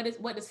 what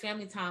does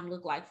family time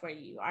look like for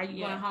you? Are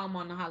you going home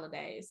on the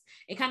holidays?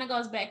 It kind of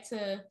goes back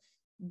to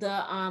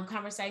the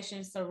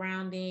conversation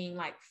surrounding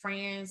like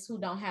friends who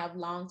don't have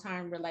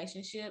long-term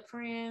relationship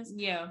friends.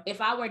 Yeah.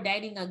 If I were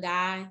dating a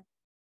guy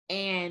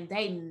and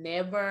they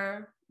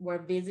never were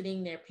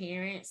visiting their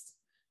parents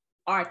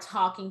or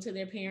talking to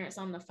their parents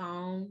on the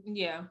phone,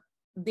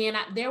 then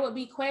there would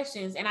be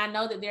questions. And I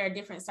know that there are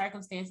different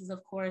circumstances,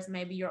 of course.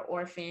 Maybe you're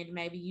orphaned,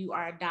 maybe you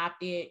are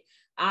adopted,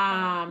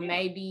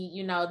 maybe,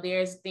 you know,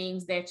 there's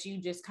things that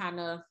you just kind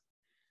of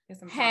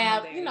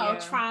have, you know,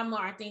 trauma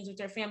or things with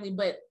your family,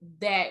 but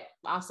that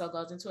also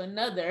goes into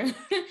another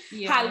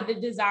highly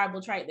desirable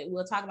trait that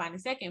we'll talk about in a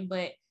second.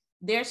 But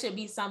there should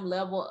be some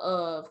level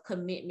of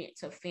commitment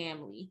to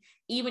family,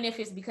 even if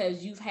it's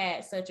because you've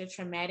had such a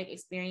traumatic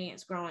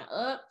experience growing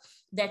up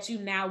that you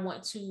now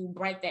want to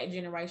break that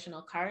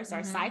generational curse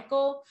or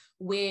cycle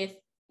with,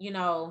 you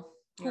know,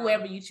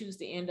 whoever you choose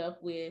to end up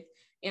with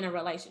in a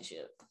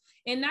relationship.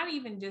 And not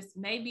even just,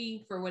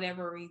 maybe for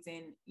whatever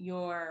reason,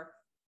 your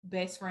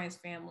best friend's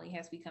family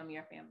has become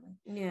your family.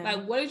 Yeah.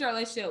 Like, what is your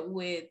relationship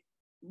with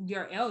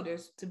your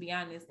elders, to be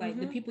honest? Like,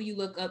 the people you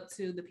look up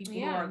to, the people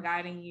who are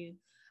guiding you.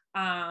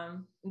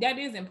 That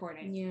is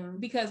important. Yeah.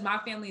 Because my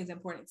family is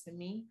important to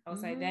me. I'll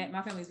say that.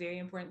 My family is very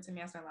important to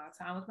me. I spend a lot of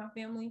time with my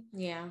family.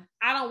 Yeah.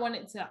 I don't want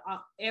it to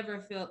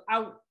ever feel...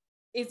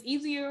 It's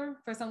easier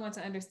for someone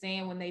to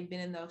understand when they've been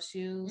in those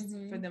shoes,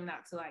 for them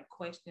not to like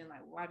question, like,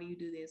 why do you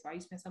do this? Why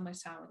you spend so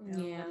much time with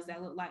them? What does that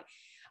look like?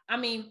 I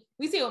mean,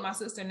 we see it with my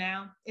sister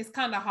now. It's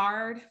kind of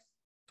hard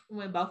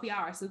when both of y'all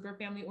are super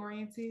family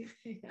oriented.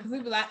 Because we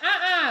be like,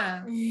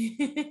 you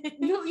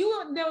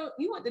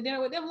went to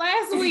dinner with them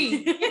last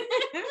week.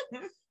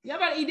 Y'all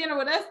better eat dinner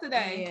with us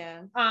today.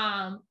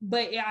 Yeah.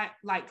 But yeah,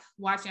 like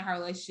watching her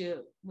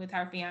relationship with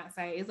her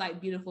fiance, it's like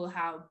beautiful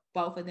how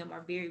both of them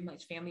are very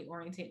much family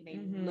oriented. They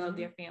love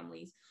their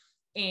families.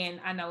 And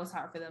I know it's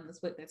hard for them to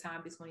split their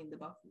time between the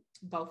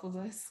both of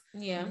us.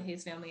 Yeah.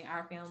 His family and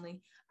our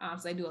family.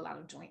 So they do a lot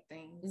of joint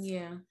things.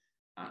 Yeah.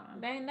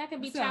 That can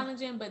be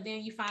challenging, but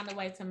then you find a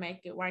way to make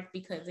it work,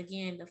 because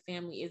again, the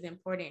family is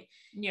important.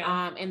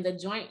 Yeah. And the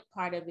joint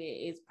part of it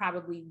is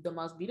probably the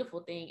most beautiful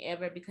thing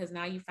ever, because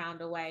now you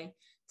found a way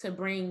to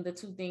bring the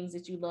two things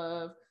that you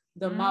love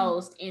the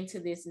most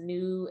into this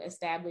new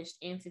established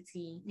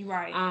entity.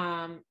 Right.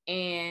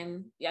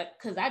 And yeah,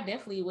 because I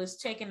definitely was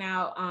checking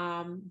out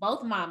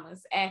both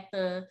mamas at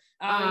the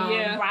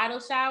bridal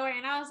shower,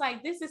 and I was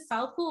like, this is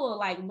so cool,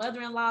 like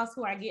mother-in-laws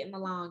who are getting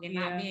along and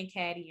not being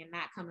catty and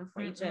not coming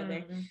for each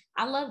other.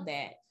 I love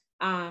that.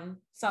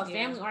 So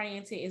family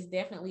oriented is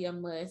definitely a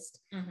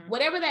must,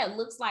 whatever that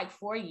looks like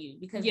for you,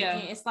 because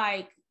again, it's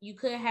like you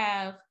could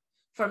have...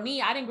 For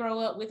me, I didn't grow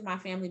up with my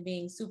family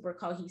being super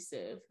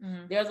cohesive.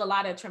 There's a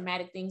lot of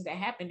traumatic things that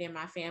happened in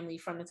my family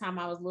from the time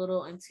I was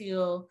little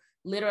until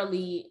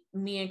literally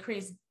me and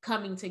Chris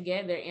coming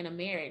together in a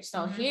marriage.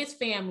 So his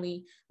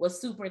family was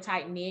super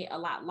tight knit, a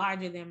lot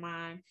larger than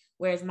mine,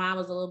 whereas mine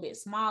was a little bit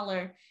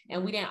smaller,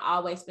 and we didn't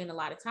always spend a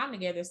lot of time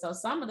together. So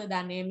some of the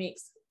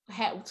dynamics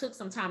took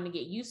some time to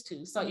get used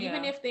to. So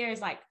even if there's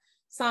like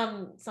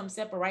some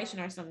separation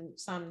or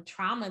some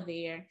trauma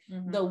there,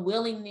 the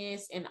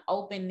willingness and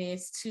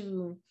openness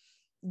to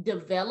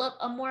develop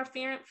a more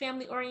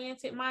family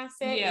oriented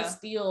mindset is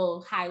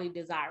still highly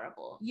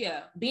desirable.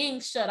 Yeah. Being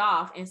shut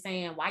off and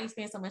saying, why you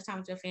spend so much time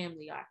with your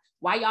family, or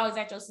why you always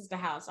at your sister's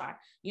house, or,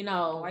 you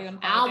know, I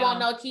don't want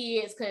no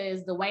kids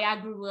because the way I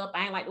grew up,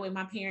 I ain't like the way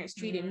my parents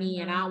treated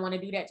me, and I don't want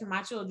to do that to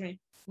my children.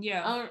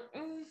 Yeah.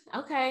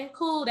 Okay,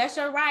 cool. That's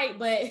your right,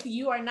 but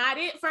you are not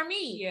it for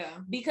me. Yeah.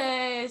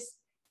 Because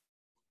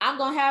I'm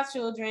going to have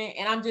children,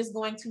 and I'm just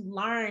going to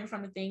learn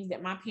from the things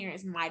that my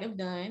parents might have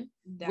done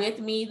with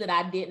me that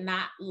I did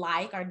not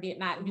like or did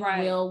not do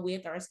well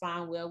with or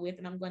respond well with.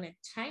 And I'm going to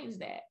change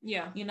that,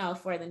 you know,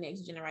 for the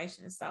next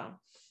generation. So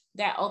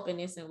that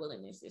openness and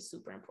willingness is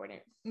super important.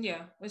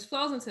 Yeah. Which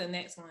flows into the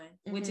next one,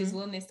 which is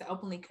willingness to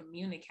openly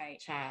communicate.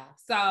 Child.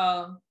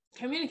 So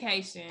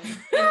communication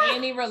in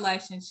any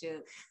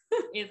relationship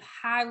is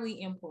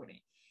highly important.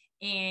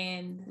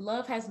 And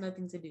love has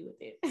nothing to do with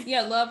it.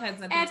 Yeah, love has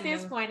nothing at to do. At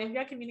this point, if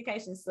your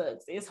communication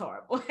sucks, it's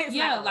horrible. It's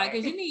like,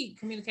 because you need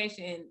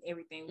communication in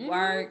everything.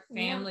 Work,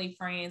 family,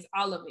 friends,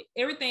 all of it.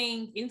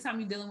 Everything,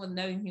 anytime you're dealing with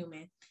another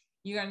human,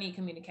 you're going to need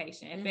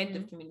communication,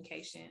 effective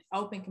communication,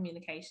 open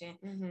communication.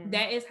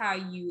 That is how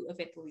you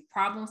effectively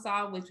problem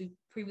solve, which we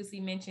previously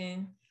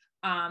mentioned.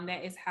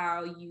 That is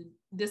how you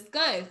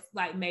discuss,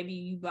 like, maybe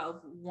you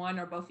both, one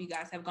or both of you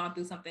guys have gone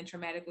through something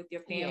traumatic with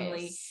your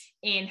family,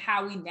 and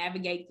how we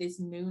navigate this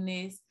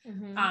newness.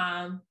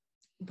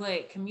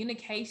 But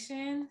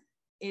communication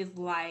is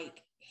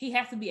like, he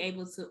has to be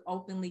able to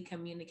openly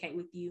communicate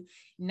with you,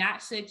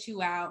 not shut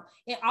you out.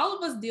 And all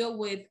of us deal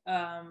with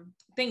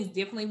things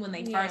differently when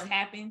they first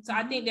happen. So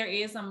I think there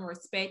is some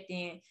respect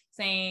in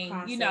saying,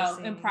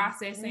 and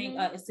processing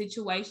a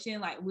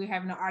situation. Like, we're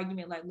having an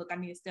argument, like, look, I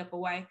need to step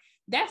away.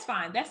 That's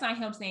fine. That's not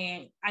him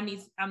saying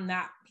he's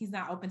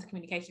not open to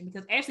communication,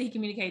 because actually he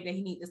communicated that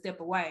he needs to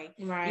step away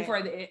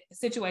before the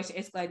situation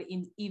escalated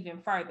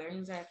even further.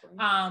 Exactly.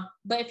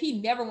 But if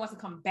he never wants to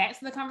come back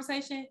to the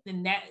conversation,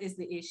 then that is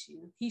the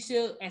issue. He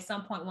should at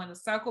some point want to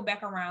circle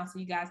back around so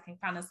you guys can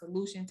find a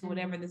solution to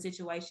whatever the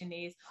situation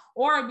is,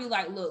 or be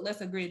like, look,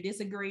 let's agree to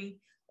disagree,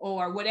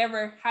 or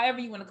whatever, however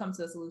you want to come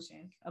to a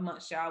solution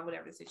amongst y'all,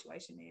 whatever the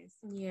situation is.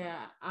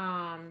 Yeah.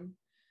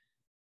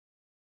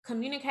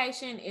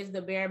 Communication is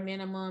the bare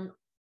minimum,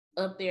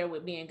 up there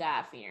with being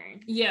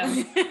God-fearing. Yeah,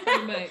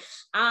 pretty much.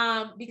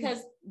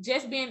 Because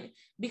just being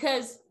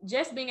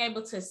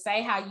able to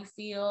say how you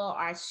feel,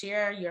 or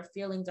share your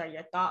feelings or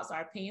your thoughts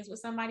or opinions with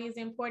somebody is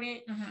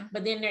important.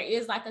 But then there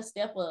is like a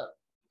step up,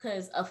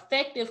 because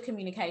effective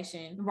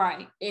communication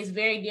is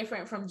very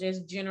different from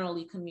just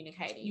generally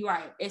communicating.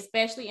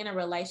 Especially in a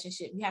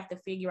relationship, you have to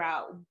figure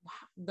out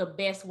the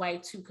best way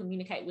to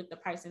communicate with the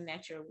person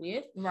that you're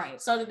with,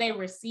 so that they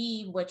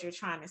receive what you're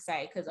trying to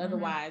say. Because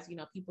otherwise,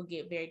 people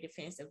get very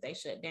defensive, they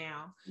shut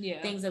down,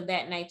 things of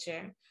that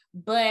nature.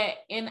 But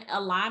in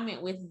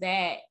alignment with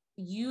that,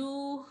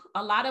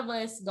 a lot of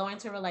us go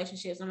into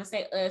relationships, I'm gonna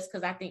say us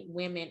because I think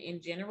women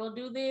in general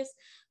do this,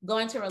 go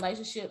into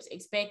relationships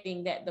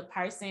expecting that the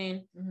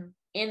person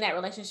in that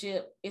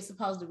relationship is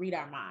supposed to read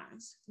our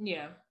minds.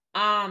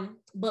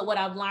 But what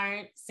I've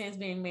learned since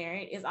being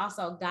married is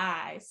also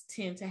guys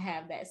tend to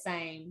have that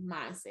same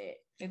mindset.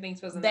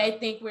 They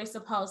think we're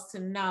supposed to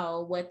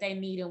know what they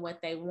need and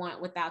what they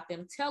want without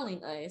them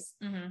telling us.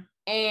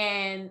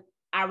 And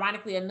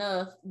ironically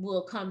enough,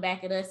 will come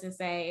back at us and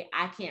say,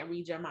 I can't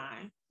read your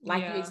mind.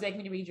 Like, you expect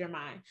me to read your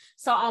mind.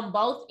 So on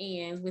both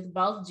ends, with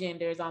both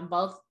genders, on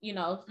both,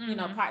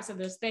 parts of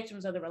the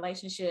spectrums of the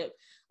relationship,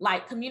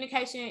 like,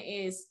 communication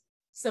is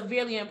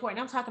severely important.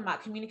 I'm talking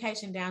about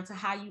communication down to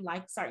how you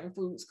like certain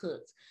foods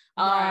cooked.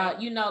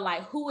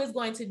 Like, who is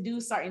going to do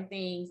certain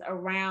things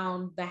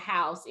around the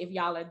house if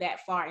y'all are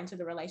that far into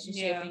the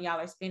relationship and y'all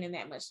are spending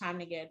that much time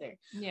together.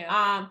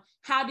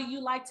 How do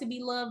you like to be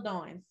loved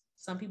on?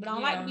 Some people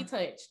don't like to be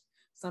touched.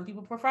 Some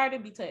people prefer to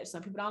be touched.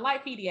 Some people don't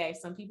like PDA.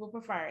 Some people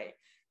prefer it.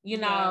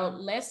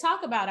 Let's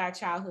talk about our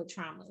childhood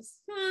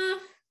traumas.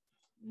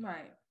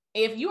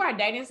 If you are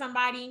dating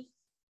somebody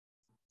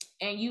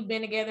and you've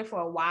been together for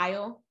a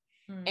while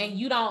and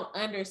you don't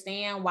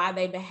understand why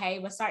they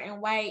behave a certain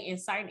way in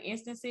certain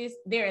instances,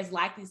 there is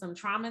likely some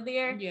trauma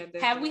there.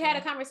 Have we had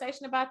a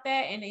conversation about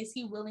that? And is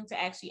he willing to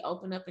actually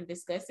open up and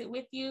discuss it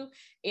with you?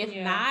 If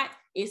not,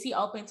 is he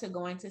open to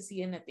going to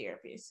see a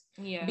therapist?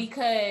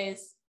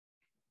 Because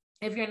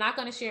if you're not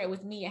going to share it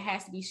with me, it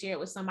has to be shared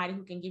with somebody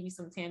who can give you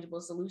some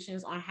tangible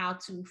solutions on how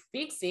to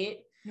fix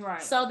it,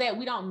 so that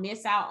we don't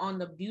miss out on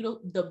the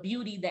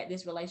beauty that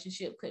this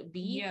relationship could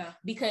be.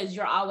 Because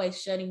you're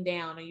always shutting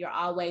down, or you're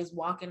always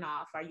walking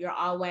off, or you're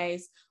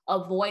always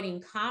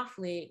avoiding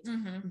conflict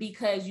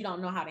because you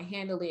don't know how to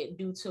handle it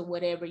due to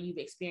whatever you've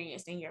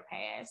experienced in your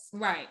past.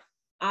 We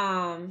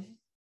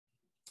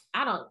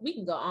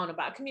can go on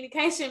about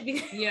communication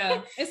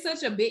because it's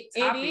such a big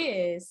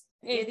topic.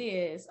 It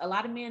is. A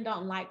lot of men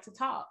don't like to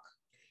talk.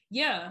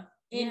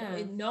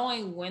 And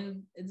knowing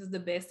when is the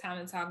best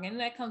time to talk. And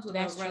that comes with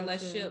a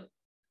relationship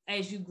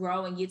as you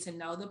grow and get to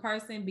know the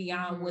person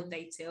beyond what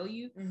they tell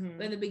you.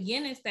 But in the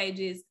beginning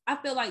stages, I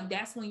feel like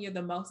that's when you're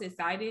the most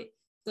excited.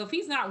 So if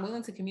he's not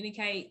willing to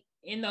communicate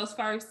in those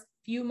first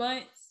few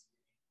months,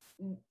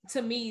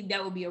 to me,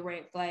 that would be a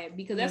red flag,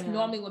 because that's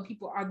normally when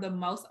people are the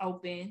most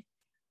open.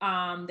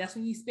 That's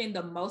when you spend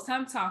the most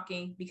time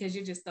talking, because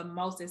you're just the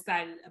most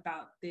excited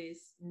about this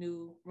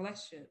new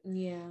relationship.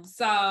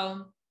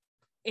 So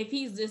if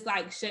he's just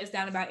like shuts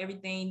down about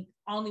everything,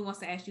 only wants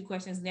to ask you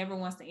questions, never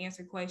wants to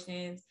answer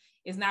questions,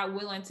 is not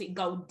willing to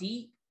go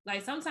deep.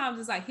 Like, sometimes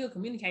it's like he'll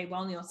communicate, but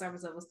only on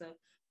surface level stuff.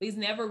 But he's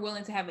never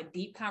willing to have a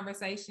deep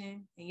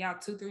conversation, and y'all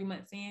 2-3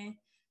 months in.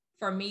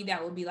 For me,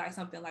 that would be like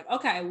something like,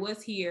 okay,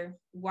 what's here?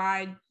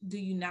 Why do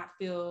you not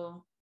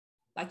feel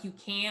like you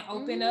can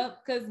open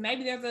up? Because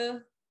maybe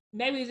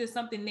it's just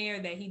something there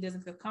that he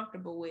doesn't feel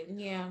comfortable with.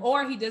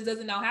 Or he just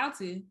doesn't know how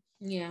to.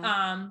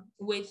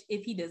 Which,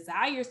 if he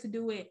desires to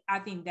do it, I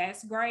think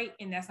that's great,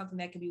 and that's something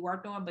that can be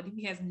worked on. But if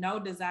he has no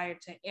desire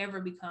to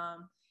ever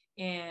become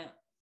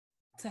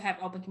to have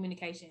open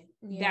communication,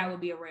 Yeah. that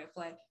would be a red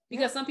flag.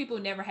 Because some people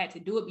never had to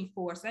do it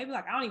before. So they'd be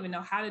like, I don't even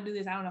know how to do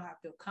this. I don't know how to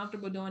feel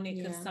comfortable doing it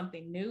because it's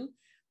something new.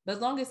 But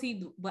as long as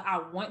but I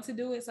want to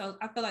do it. So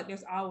I feel like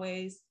there's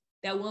always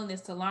that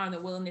willingness to learn, the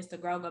willingness to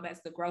grow, go back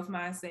to the growth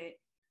mindset.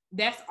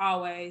 That's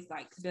always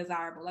like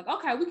desirable. Like,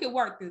 okay, we could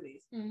work through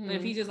this. Mm-hmm. But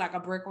if he's just like a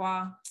brick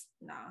wall,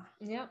 nah.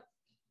 Yep.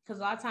 Because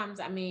a lot of times,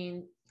 I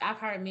mean, I've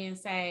heard men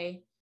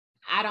say,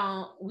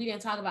 we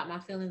didn't talk about my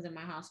feelings in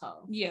my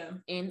household. Yeah.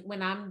 And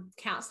when I'm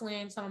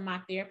counseling, some of my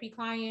therapy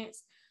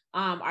clients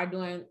are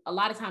doing, a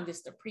lot of times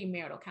it's the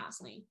premarital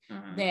counseling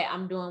that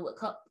I'm doing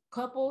with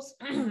couples.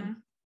 Mm-hmm.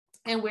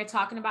 And we're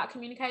talking about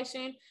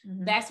communication.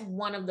 Mm-hmm. That's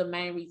one of the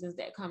main reasons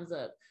that comes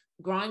up.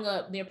 Growing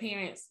up, their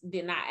parents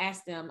did not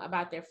ask them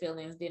about their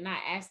feelings, did not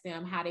ask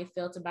them how they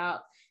felt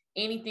about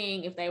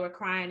anything. If they were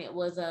crying, it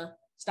was a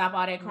stop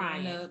all that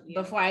crying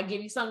before I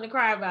give you something to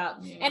cry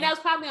about. Yeah. And that was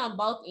probably on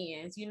both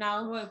ends, you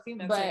know. Well,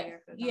 but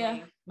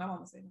my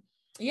mama said it.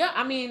 Yeah,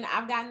 I mean,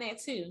 I've gotten that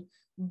too.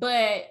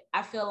 But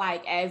I feel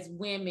like as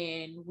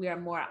women, we are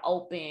more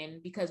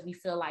open because we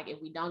feel like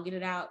if we don't get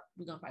it out,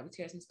 we're gonna probably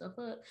tear some stuff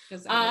up.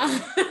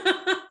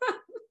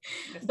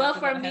 But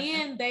for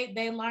men,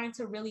 they learn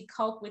to really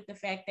cope with the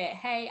fact that,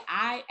 hey,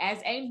 I, as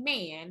a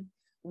man,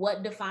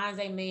 what defines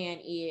a man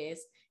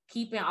is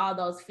keeping all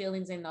those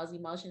feelings and those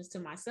emotions to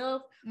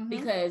myself,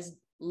 because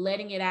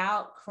letting it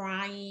out,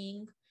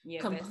 crying,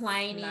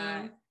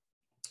 complaining,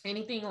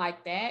 anything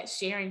like that,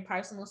 sharing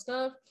personal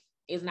stuff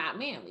is not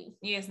manly.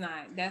 Yeah, it's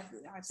not. That's,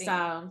 I think.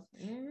 So,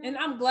 and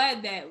I'm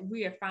glad that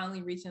we are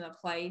finally reaching a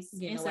place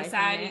in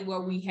society where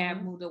we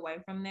have moved away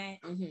from that.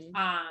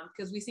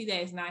 Because we see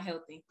that it's not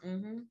healthy.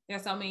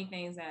 There's so many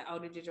things that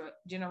older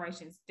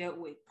generations dealt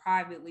with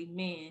privately,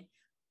 men,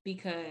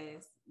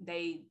 because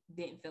they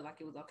didn't feel like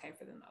it was okay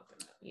for them to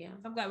open up. Yeah.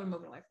 So I'm glad we're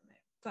moving away from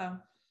that.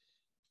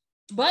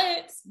 So,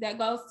 but that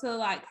goes to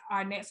like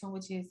our next one,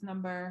 which is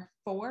number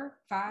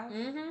 5,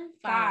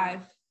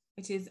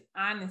 which is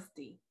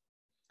honesty.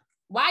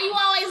 Why you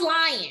always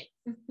lying?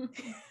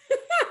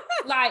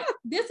 Like,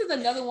 this is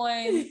another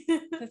one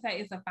to say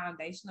it's a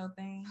foundational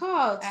thing.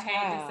 Oh, I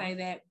hate to say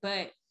that,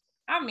 but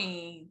I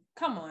mean,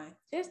 come on.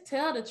 Just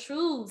tell the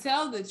truth.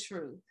 Tell the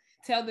truth.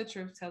 Tell the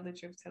truth. Tell the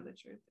truth. Tell the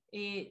truth.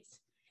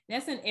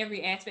 That's in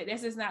every aspect.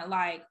 That's just not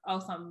like,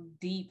 some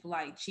deep,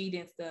 like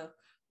cheating stuff.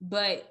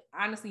 But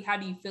honestly, how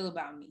do you feel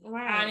about me?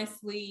 Right.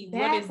 Honestly,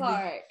 that what is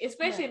part,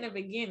 especially in the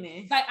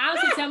beginning. Like,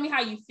 honestly, tell me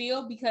how you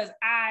feel, because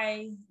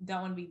I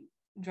don't want to be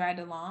dragged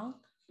along.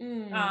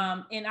 And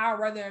I'd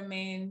rather a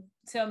man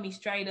tell me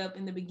straight up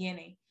in the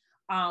beginning,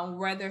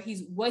 whether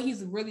what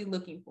he's really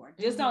looking for.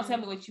 Just don't tell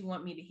me what you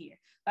want me to hear.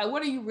 Like,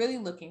 what are you really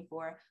looking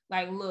for?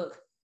 Like, look,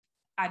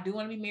 I do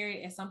want to be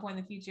married at some point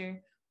in the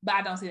future, but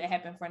I don't see that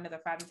happen for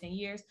another 5 to 10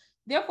 years.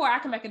 Therefore, I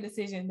can make a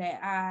decision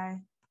that I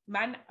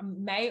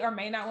may or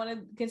may not want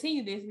to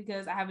continue this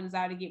because I have a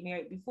desire to get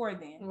married before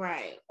then.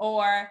 Right.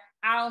 Or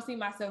I don't see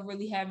myself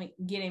really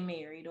getting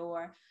married,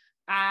 or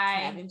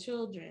having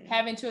children,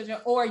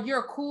 or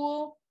you're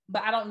cool,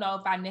 but I don't know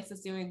if I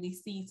necessarily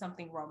see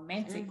something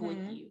romantic with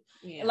you.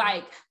 Yeah.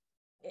 Like,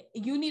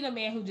 you need a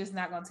man who's just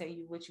not going to tell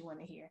you what you want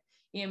to hear.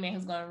 You need a man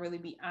who's going to really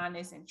be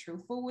honest and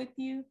truthful with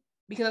you,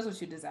 because that's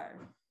what you deserve.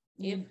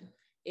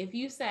 If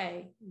you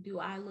say, do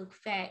I look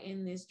fat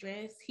in this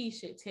dress? He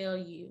should tell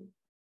you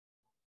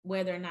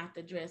whether or not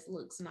the dress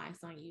looks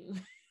nice on you.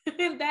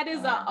 And that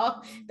is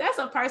that's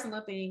a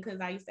personal thing,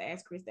 because I used to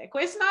ask Chris that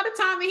question all the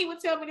time and he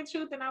would tell me the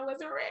truth and I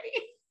wasn't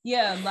ready.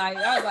 Yeah, like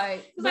I was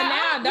like, but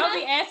now don't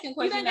be asking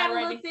questions. You done got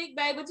a little thick,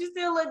 babe, but you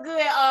still look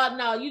good.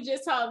 No, you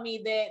just told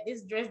me that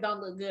this dress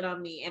don't look good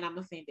on me, and I'm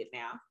offended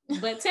now.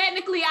 But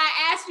technically,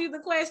 I asked you the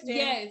question.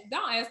 Yes,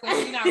 don't ask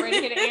questions you're not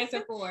ready to get an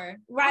answer for.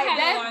 Right,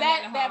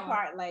 that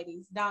part,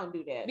 ladies, don't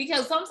do that,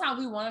 because sometimes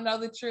we want to know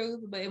the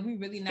truth, but if we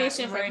really not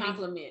fishing for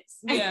compliments,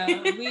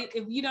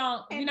 if you're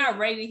not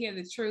ready to hear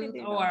the truth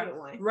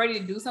or ready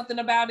to do something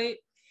about it,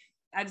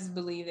 I just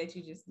believe that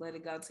you just let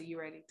it go till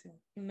you're ready to.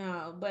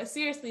 No, but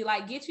seriously,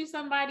 like, get you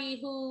somebody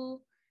who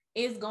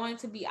is going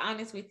to be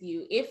honest with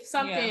you. If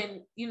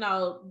something,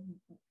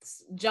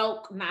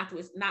 joke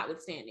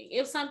notwithstanding,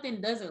 if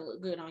something doesn't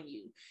look good on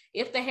you,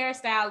 if the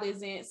hairstyle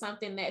isn't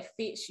something that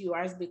fits you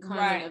or is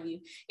becoming of you,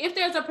 if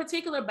there's a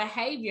particular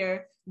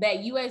behavior that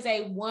you as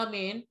a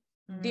woman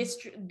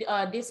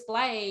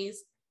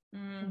displays,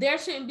 there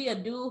shouldn't be a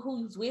dude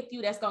who's with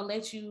you that's gonna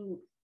let you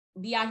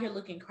be out here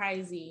looking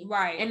crazy,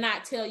 right? And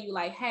not tell you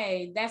like,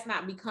 hey, that's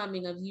not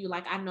becoming of you.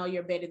 Like, I know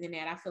you're better than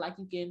that. I feel like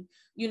you can,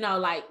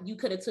 like, you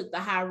could have took the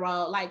high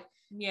road. Like,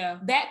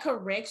 that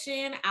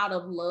correction out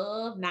of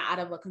love, not out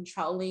of a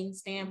controlling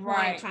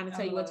standpoint, trying to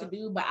tell you what to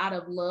do, but out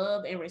of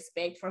love and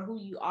respect for who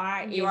you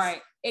are is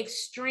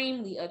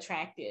extremely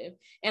attractive.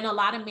 And a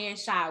lot of men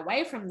shy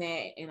away from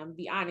that. And I'm gonna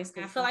be honest,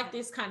 I feel like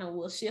this kind of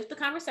will shift the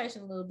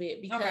conversation a little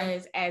bit,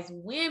 because as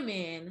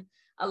women,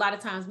 a lot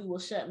of times we will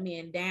shut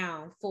men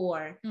down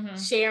for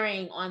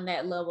sharing on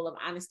that level of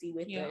honesty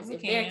with us.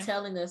 If they're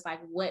telling us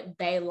like what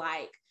they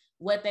like,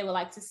 what they would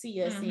like to see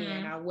us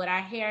in, or what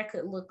our hair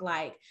could look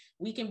like,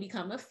 we can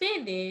become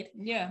offended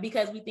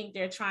because we think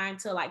they're trying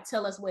to like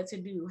tell us what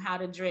to do, how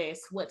to dress,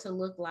 what to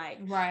look like.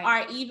 Right.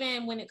 Or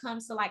even when it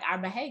comes to like our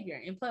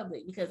behavior in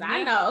public, because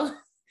I know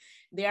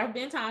there have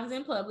been times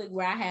in public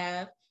where I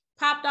have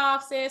popped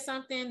off, said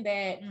something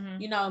that,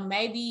 you know,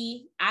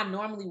 maybe I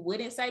normally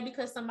wouldn't say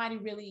because somebody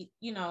really,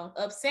 you know,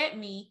 upset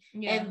me,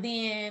 and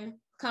then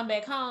come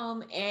back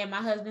home and my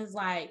husband's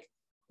like,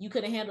 you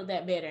could have handled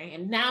that better.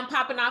 And now I'm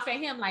popping off at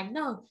him like,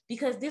 no,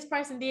 because this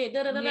person did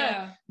da da da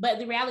da. But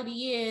the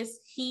reality is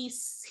he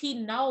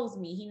knows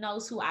me. He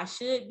knows who I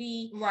should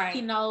be. Right. He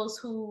knows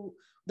who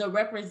the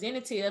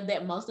representative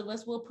that most of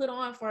us will put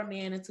on for a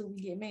man until we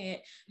get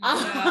mad.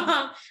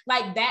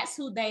 Like that's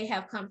who they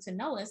have come to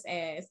know us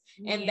as.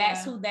 And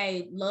that's who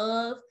they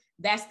love.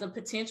 That's the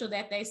potential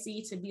that they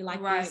see to be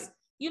like this,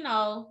 you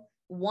know,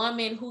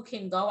 woman who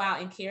can go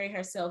out and carry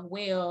herself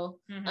well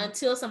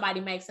until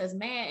somebody makes us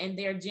mad, and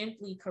they're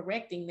gently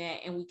correcting that,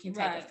 and we can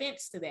take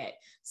offense to that.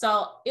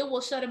 So it will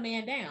shut a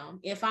man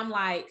down if I'm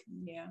like,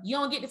 you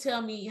don't get to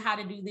tell me how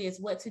to do this,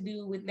 what to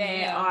do with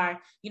that, or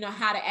you know,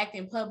 how to act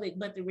in public.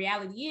 But the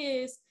reality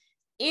is,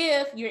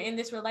 if you're in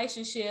this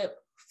relationship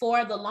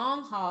for the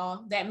long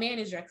haul, that man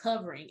is your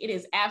covering. It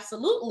is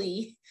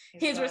absolutely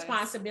his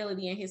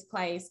responsibility and his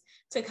place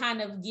to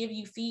kind of give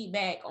you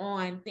feedback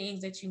on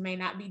things that you may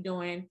not be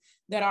doing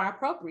that are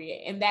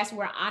appropriate. And that's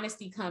where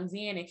honesty comes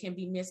in and can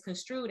be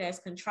misconstrued as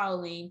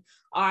controlling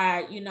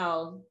or, you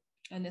know,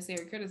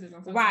 unnecessary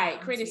criticism.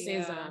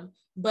 Criticism.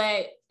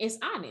 But it's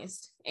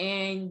honest,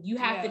 and you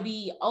have to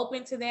be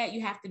open to that. You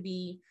have to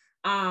be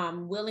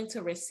willing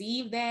to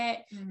receive that.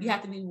 You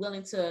have to be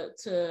willing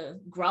to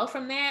grow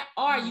from that,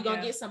 or you're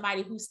gonna get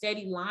somebody who's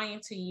steady lying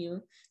to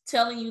you,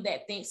 telling you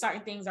that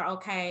certain things are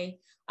okay,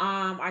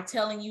 are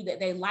telling you that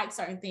they like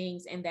certain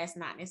things, and that's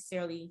not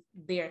necessarily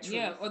their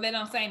truth. Or they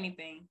don't say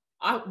anything.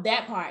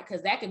 That part,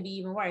 because that could be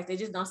even worse. They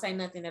just don't say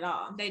nothing at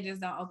all. They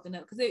just don't open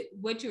up. Because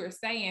what you were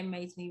saying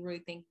makes me really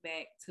think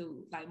back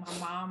to like my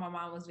mom. My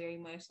mom was very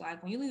much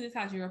like, when you leave this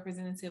house, you're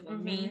representative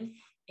of me.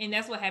 And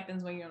that's what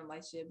happens when you're in a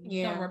relationship.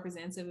 You become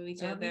representative of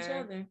each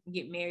other. You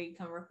get married, you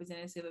become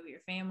representative of your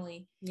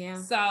family.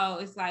 So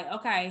it's like,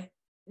 okay,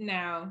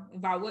 now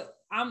if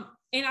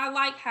I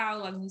like how,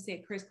 like you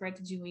said, Chris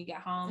corrected you when you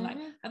got home. Like,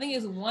 I think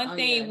it's one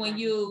thing when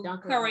you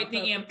correct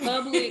me in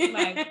public,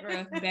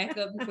 like, back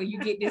up before you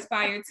get this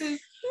fire too.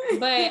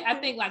 But I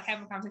think like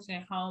having a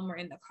conversation at home or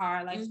in the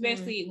car, like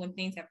especially when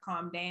things have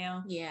calmed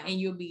down, and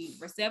you'll be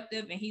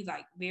receptive, and he's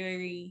like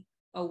very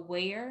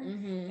aware.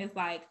 It's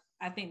like,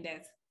 I think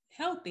that's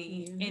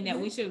healthy, and that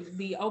we should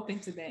be open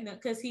to that,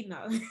 because he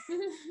knows.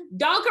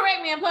 Don't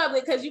correct me in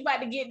public because you about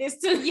to get this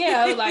too.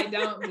 Like,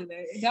 don't do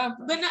that.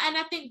 But no, and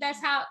I think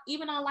that's how,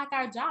 even on like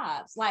our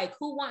jobs, like,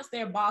 who wants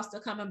their boss to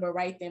come and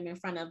berate them in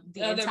front of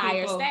the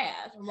entire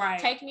staff?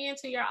 Take me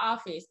into your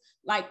office.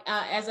 Like,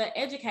 as an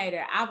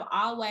educator, I've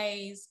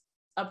always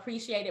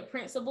appreciated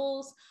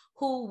principals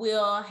who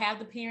will have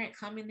the parent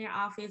come in their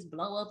office,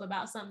 blow up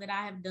about something that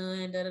I have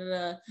done,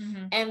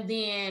 and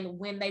then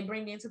when they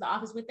bring me into the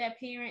office with that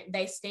parent,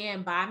 they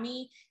stand by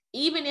me.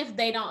 Even if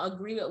they don't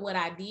agree with what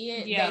I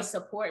did, they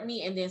support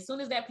me. And then as soon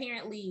as that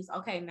parent leaves,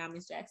 okay, now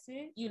Ms.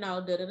 Jackson, you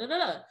know,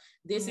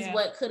 this is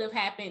what could have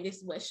happened. This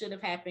is what should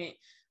have happened.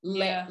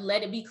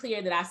 Let it be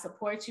clear that I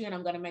support you, and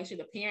I'm going to make sure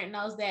the parent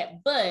knows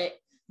that. But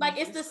like,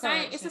 it's the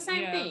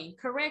same thing,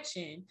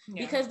 correction,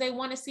 because they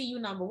want to see you,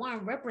 number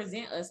one,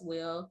 represent us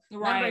well.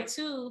 Number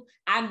two,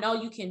 I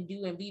know you can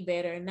do and be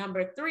better.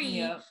 Number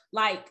three,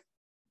 like,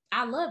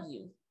 I love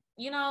you,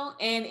 you know,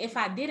 and if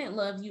I didn't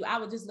love you, I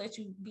would just let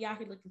you be out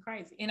here looking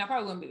crazy. And I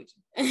probably wouldn't be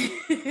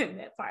with you.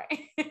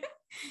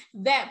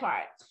 That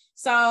part.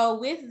 So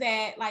with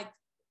that, like,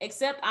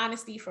 accept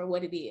honesty for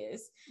what it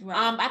is.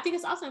 I think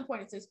it's also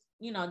important to,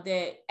 you know,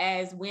 that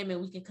as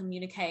women, we can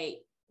communicate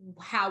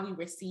how we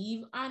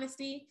receive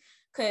honesty,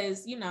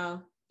 because, you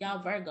know,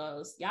 y'all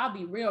Virgos, y'all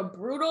be real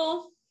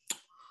brutal,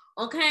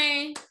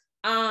 okay,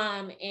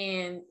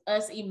 and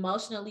us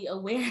emotionally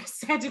aware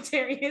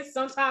Sagittarius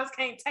sometimes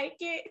can't take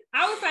it.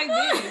 I would say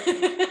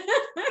this.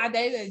 I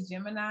dated a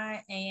Gemini,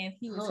 and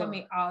he would tell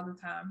me all the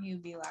time, he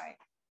would be like,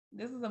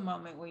 this is a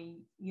moment where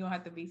you don't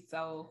have to be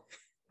so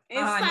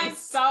honest. Like,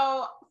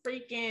 so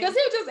freaking, because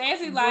he would just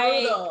ask you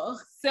like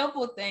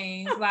simple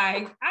things,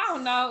 like, I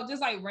don't know,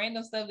 just like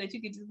random stuff that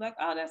you could just like,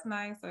 oh, that's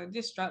nice, or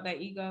just stroke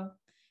that ego.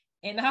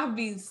 And I'll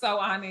be so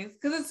honest,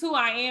 because it's who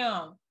I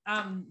am.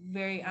 I'm a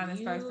very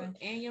honest person.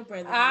 And your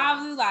brother.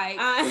 I was like,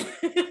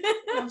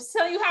 I'm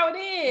telling you how it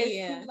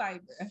is.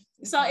 Like,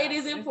 so it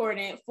is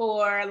important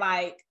for,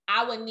 like,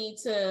 I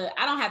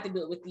don't have to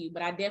do it with you,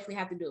 but I definitely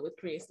have to do it with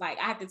Chris. Like,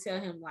 I have to tell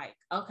him, like,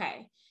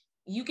 okay,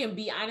 you can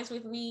be honest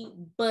with me,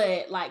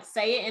 but like,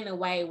 say it in a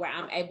way where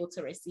I'm able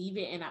to receive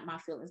it and my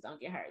feelings don't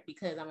get hurt,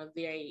 because I'm a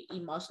very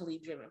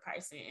emotionally driven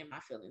person and my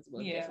feelings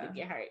will definitely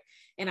get hurt.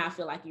 And I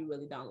feel like you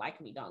really don't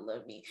like me, don't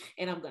love me.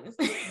 And I'm going to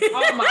say,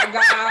 oh my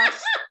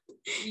gosh,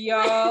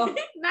 yo,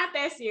 not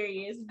that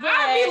serious, but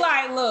I'd be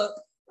like, look,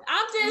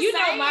 I'm just you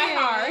saying. know my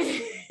heart.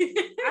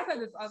 I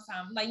said this all the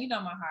time. Like, you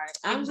know my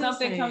heart. If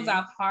something comes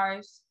off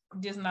harsh,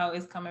 just know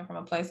it's coming from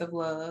a place of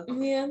love.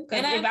 Yeah.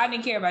 Because if I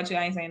didn't care about you,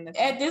 I ain't saying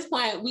nothing. At this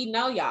point, we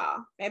know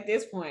y'all at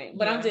this point.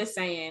 But I'm just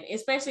saying,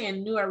 especially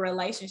in newer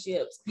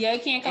relationships. Yeah,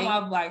 it can't come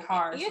off like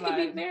harsh. It can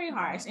be very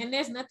harsh. And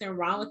there's nothing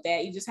wrong with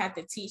that. You just have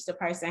to teach the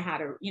person how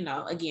to,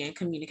 again,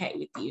 communicate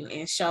with you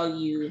and show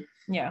you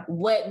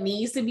what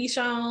needs to be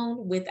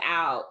shown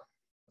without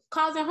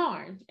causing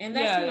harm. And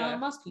that's,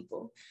 most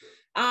people.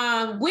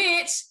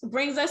 Which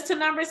brings us to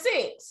number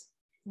 6.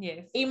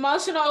 Yes.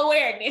 Emotional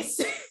awareness.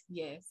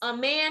 Yes. A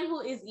man who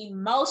is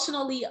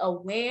emotionally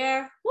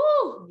aware.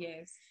 Woo.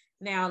 Yes.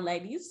 Now,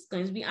 ladies,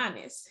 going to be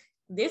honest,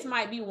 this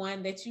might be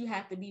one that you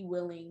have to be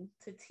willing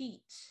to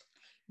teach.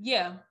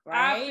 Yeah.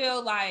 Right? I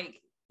feel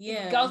like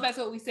it goes back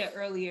to what we said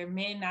earlier,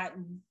 men not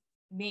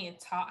being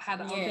taught how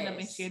to open up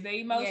and share their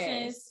emotions.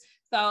 Yes.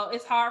 So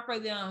it's hard for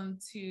them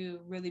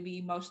to really be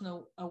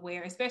emotional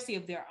aware, especially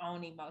of their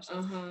own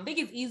emotions. I think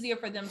it's easier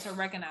for them to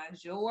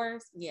recognize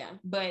yours. Yeah.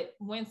 But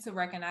when to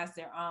recognize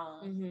their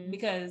own,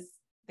 because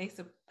they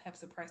have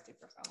suppressed it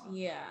for so long.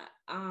 Yeah.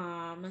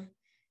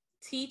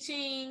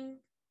 Teaching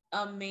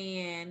a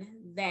man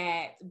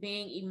that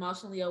being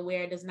emotionally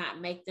aware does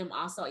not make them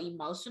also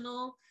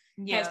emotional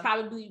has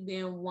probably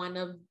been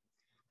I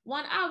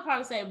would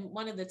probably say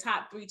one of the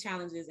top 3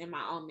 challenges in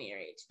my own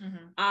marriage.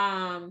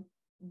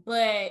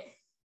 But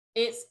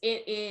it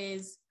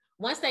is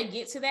once they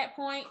get to that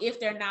point, if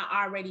they're not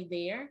already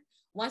there,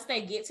 once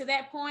they get to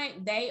that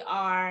point,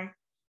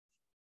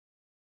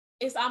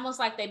 it's almost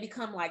like they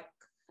become like,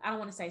 I don't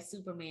want to say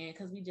Superman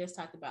because we just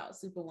talked about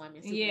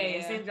Superwoman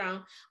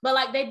syndrome, but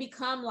like they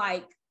become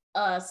like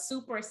a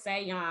Super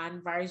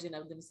Saiyan version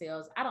of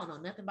themselves. I don't know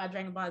nothing about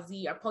Dragon Ball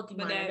Z or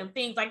Pokemon or them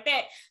things like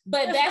that,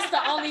 but that's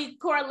the only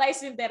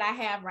correlation that I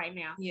have right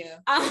now. Yeah.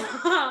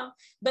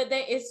 But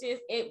then it's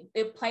just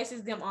it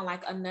places them on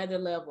like another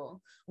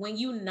level when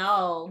you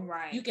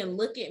you can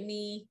look at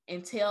me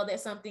and tell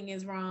that something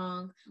is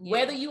wrong,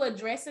 whether you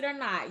address it or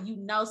not. You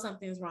know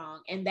something's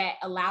wrong, and that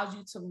allows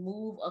you to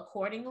move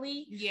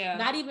accordingly. Yeah.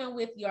 Not even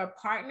with your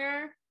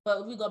partner,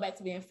 but we go back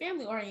to being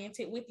family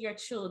oriented with your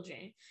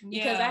children,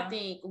 because I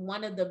think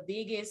one of the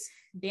biggest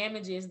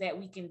damages that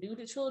we can do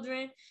to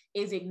children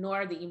is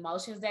ignore the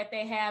emotions that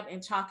they have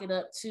and chalk it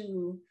up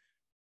to,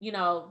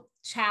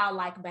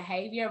 childlike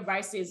behavior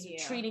versus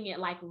treating it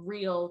like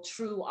real,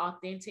 true,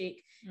 authentic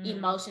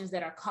emotions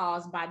that are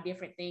caused by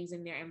different things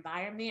in their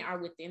environment or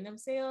within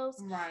themselves.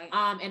 Right.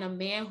 And a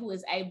man who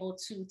is able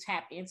to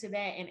tap into that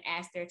and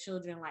ask their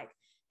children, like,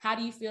 how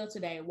do you feel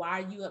today?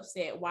 Why are you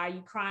upset? Why are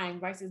you crying?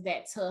 Versus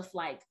that tough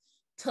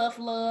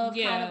love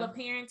kind of a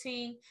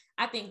parenting.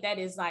 I think that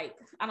is like,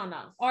 I don't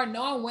know. Or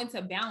knowing when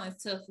to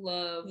balance tough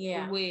love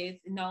with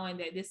knowing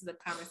that this is a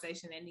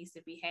conversation that needs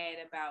to be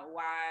had about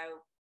why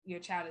your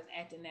child is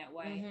acting that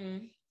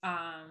way.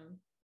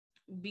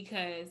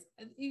 Because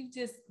you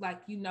just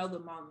like, the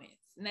moments.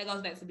 And that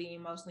goes back to being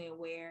emotionally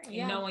aware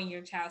and knowing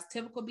your child's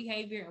typical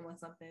behavior and when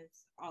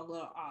something's a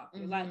little off.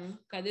 You're like,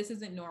 okay, this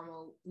isn't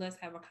normal. Let's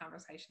have a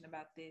conversation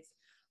about this.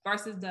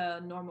 Versus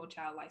the normal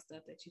childlike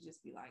stuff that you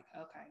just be like,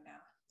 okay,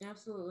 now.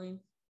 Absolutely.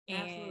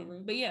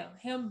 But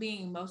him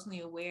being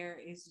emotionally aware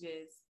is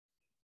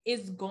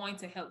it's going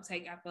to help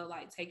take your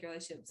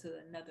relationship to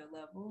another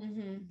level,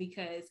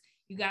 because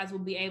you guys will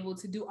be able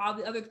to do all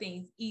the other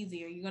things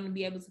easier. You're going to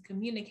be able to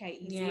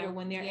communicate easier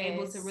when they're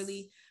able to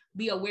really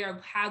be aware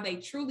of how they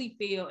truly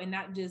feel and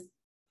not just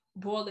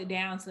boil it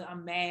down to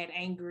I'm mad,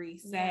 angry,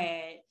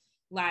 sad.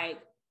 Like,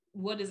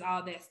 what is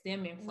all that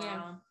stemming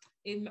from?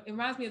 It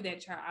reminds me of that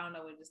chart. I don't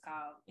know what it's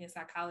called in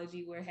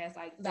psychology, where it has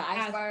like the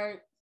iceberg.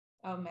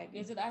 Oh, maybe.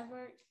 Is it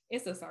iceberg?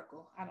 It's a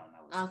circle. I don't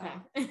know what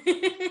it's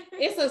called.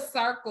 It's a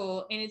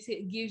circle, and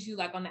it gives you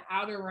like on the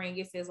outer ring,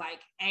 it says like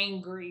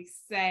angry,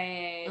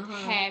 sad,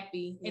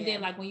 happy. And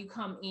then like when you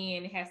come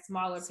in, it has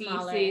smaller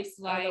pieces.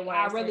 Like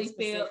I really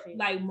feel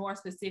like more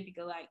specific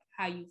of like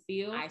how you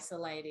feel.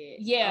 Isolated.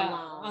 Yeah.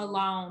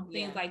 Alone.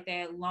 Things like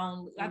that.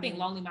 Lonely. I think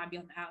lonely might be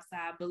on the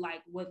outside, but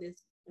like what do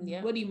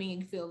you mean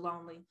you feel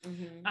lonely?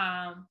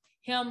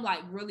 Him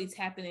like really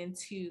tapping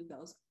into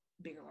those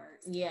bigger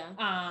words.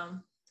 Yeah.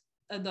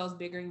 Those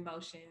bigger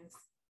emotions.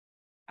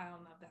 I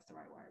don't know if that's the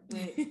right word,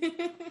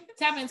 but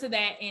tap into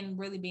that and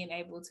really being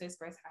able to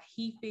express how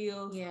he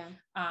feels. Yeah.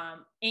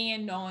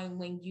 And knowing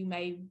when you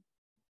may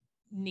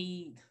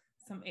need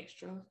some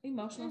extra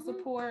emotional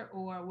support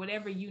or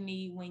whatever you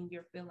need when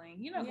you're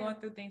feeling, going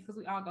through things, because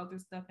we all go through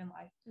stuff in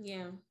life.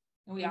 Yeah.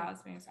 And we all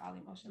experience all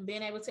emotions.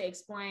 Being able to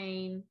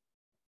explain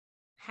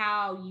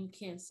how you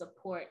can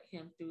support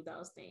him through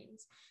those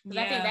things.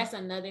 Because I think that's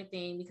another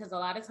thing, because a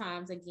lot of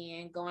times,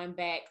 again, going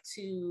back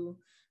to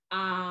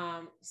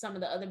some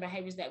of the other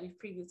behaviors that we've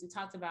previously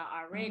talked about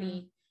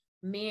already,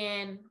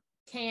 men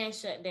can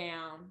shut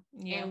down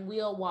and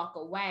will walk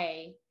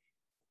away.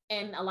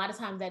 And a lot of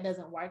times that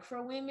doesn't work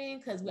for women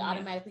because we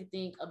automatically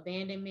think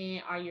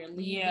abandonment or you're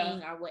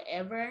leaving or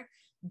whatever.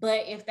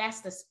 But if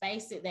that's the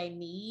space that they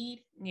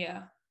need,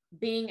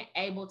 being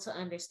able to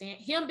understand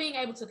him, being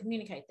able to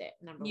communicate that,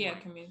 number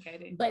one.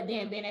 Communicate it. But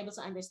then being able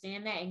to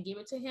understand that and give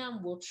it to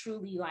him will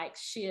truly like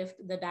shift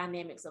the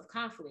dynamics of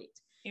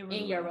conflict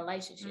in your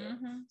relationship.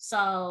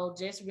 So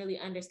just really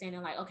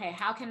understanding like, okay,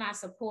 how can I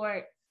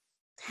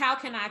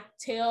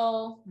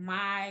tell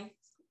my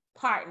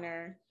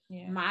partner,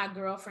 my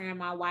girlfriend,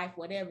 my wife,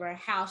 whatever,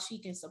 how she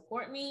can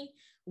support me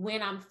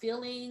when I'm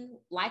feeling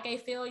like a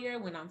failure,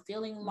 when I'm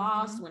feeling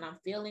lost, when I'm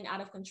feeling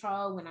out of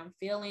control, when I'm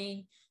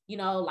feeling, you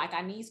know, like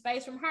I need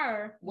space from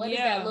her. What does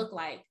that look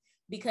like?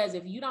 Because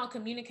if you don't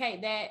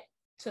communicate that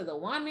to the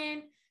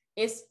woman,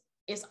 it's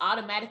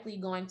automatically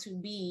going to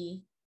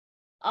be,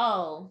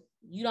 oh,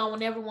 you don't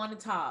never want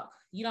to talk.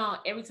 You don't,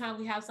 every time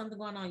we have something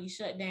going on, you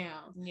shut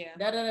down.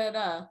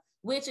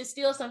 Which is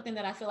still something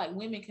that I feel like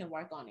women can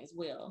work on as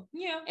well.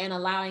 And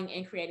allowing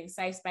and creating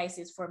safe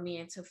spaces for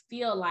men to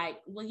feel like,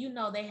 well, you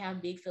know, they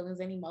have big feelings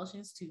and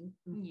emotions too.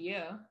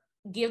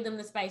 Give them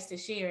the space to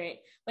share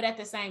it. But at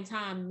the same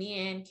time,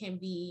 men can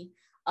be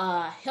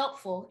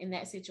helpful in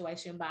that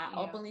situation by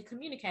openly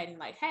communicating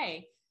like,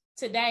 hey,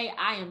 today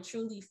I am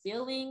truly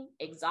feeling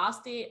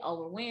exhausted,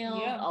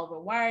 overwhelmed,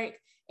 overworked,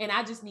 and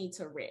I just need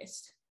to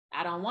rest.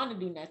 I don't want to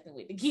do nothing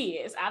with the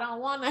kids. I don't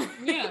want to,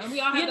 we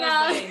all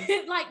have those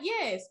days. like,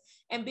 yes.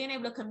 And being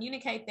able to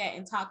communicate that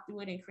and talk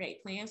through it and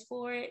create plans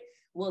for it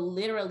will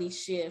literally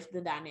shift the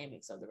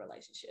dynamics of the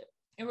relationship.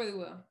 It really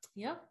will.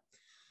 Yep.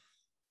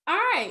 All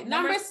right.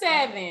 Number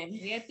 7.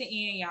 We at the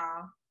end,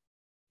 y'all.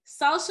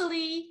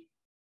 Socially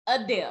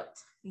adept.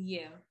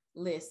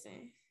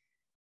 Listen.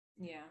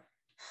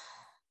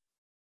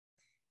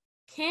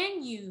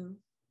 Can you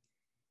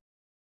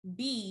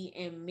be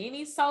in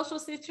many social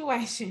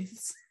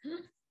situations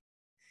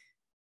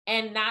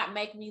and not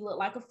make me look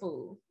like a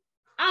fool?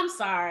 I'm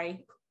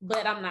sorry,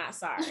 but I'm not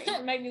sorry.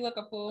 Make me look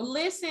a fool.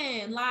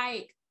 Listen,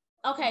 like,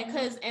 okay,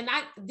 because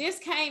this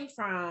came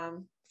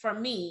from, for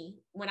me,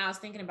 when I was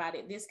thinking about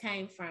it, this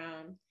came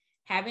from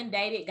having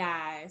dated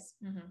guys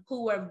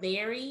who were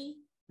very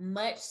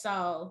much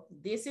so,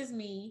 this is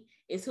me,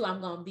 it's who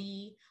I'm gonna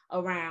be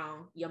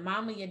around your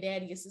mama, your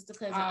daddy, your sister,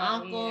 cousin,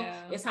 uncle.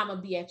 It's how I'm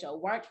gonna be at your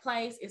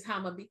workplace. It's how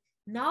I'm gonna be.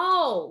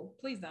 No,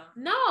 please don't.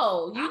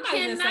 No, you I'm not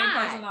cannot. The same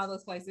person in all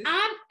those places.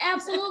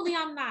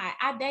 I'm not.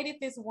 I dated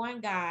this one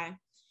guy,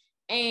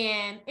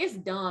 and it's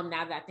dumb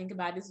now that I think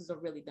about it. This was a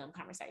really dumb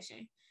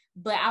conversation,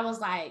 but I was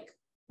like,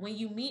 when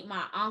you meet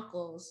my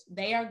uncles,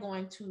 they are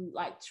going to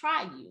like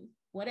try you,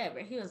 whatever.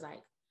 He was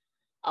like,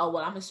 oh,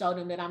 well, I'm gonna show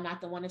them that I'm not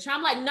the one to try.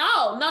 I'm like,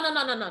 no.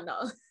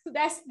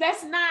 That's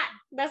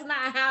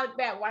not how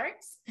that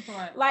works.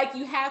 Right. Like,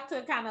 you have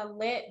to kind of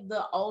let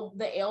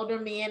the elder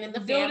men in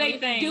the family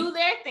do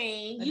their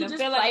thing. You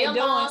just play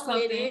along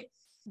with it.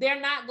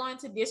 They're not going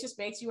to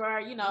disrespect you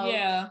or,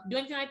 do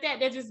anything like that.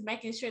 They're just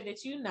making sure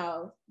that you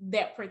know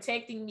that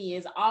protecting me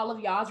is all of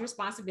y'all's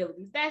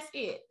responsibilities. That's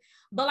it.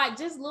 But like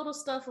just little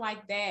stuff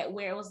like that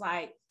where it was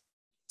like,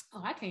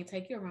 oh, I can't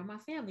take you around my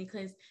family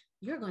because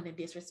you're going to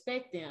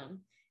disrespect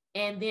them.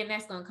 And then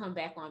that's going to come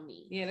back on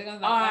me. Yeah, they're going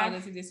to like, why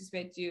does he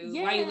disrespect you?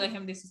 Why you let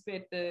him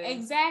disrespect the...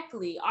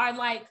 Exactly. Or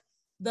like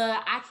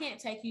I can't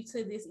take you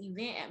to this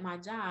event at my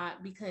job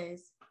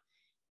because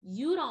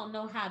you don't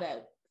know how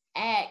to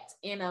act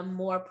in a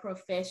more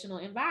professional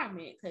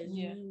environment because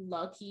you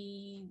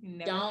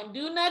low-key don't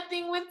do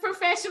nothing with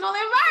professional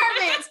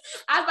environments.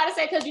 I was about to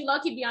say because you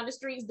low-key be on the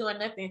streets doing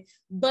nothing,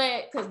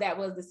 but because that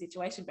was the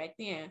situation back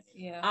then.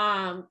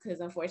 Because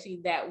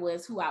unfortunately that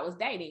was who I was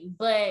dating.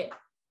 But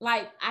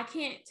like, I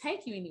can't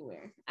take you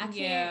anywhere. I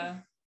can't.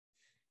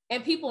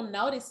 And people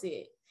notice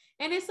it.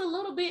 And it's a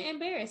little bit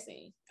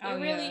embarrassing. It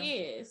really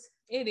is.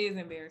 It is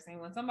embarrassing.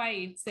 When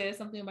somebody says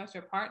something about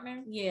your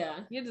partner,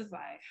 you're just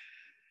like,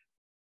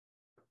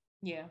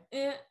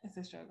 it's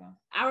a struggle.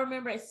 I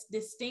remember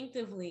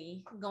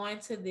distinctively going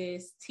to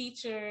this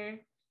teacher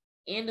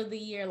end of the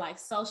year, like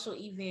social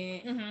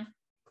event.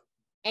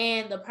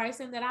 And the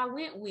person that I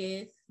went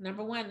with,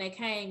 number one, they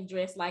came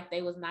dressed like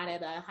they was not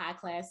at a high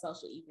class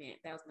social event.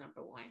 That was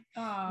number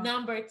one.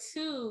 Number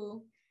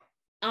two,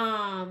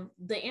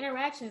 the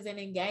interactions and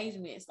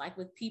engagements, like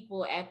with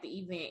people at the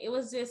event, it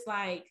was just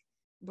like,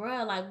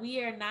 bruh, like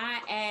we are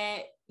not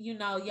at, your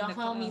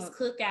homies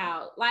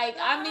cookout. Like,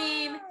 I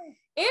mean,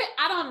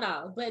 I don't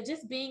know, but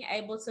just being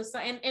able to,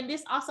 and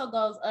this also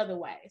goes other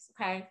ways.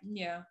 Okay.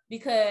 Yeah.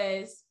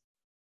 Because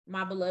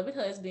my beloved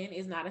husband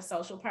is not a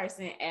social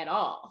person at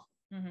all.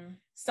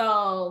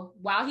 So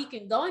while he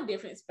can go in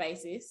different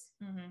spaces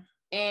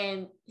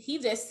and he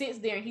just sits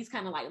there and he's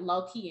kind of like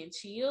low key and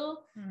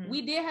chill,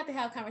 we did have to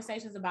have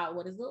conversations about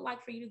what does it look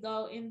like for you to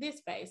go in this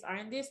space or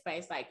in this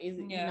space. Like, is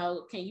it,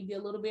 can you be a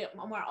little bit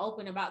more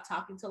open about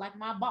talking to like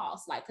my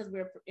boss? Like, cause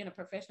we're in a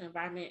professional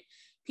environment,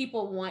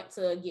 people want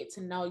to get to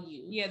know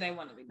you. Yeah, they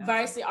want to be known.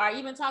 Versus, or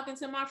even talking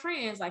to my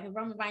friends. Like if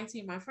I'm inviting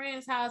you to my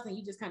friend's house and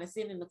you just kind of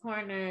sitting in the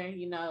corner,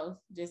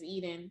 just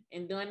eating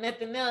and doing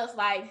nothing else,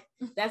 like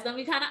that's gonna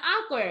be kind of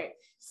awkward.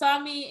 So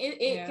I mean,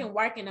 it can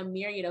work in a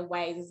myriad of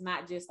ways. It's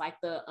not just like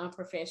the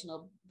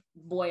unprofessional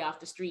boy off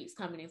the streets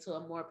coming into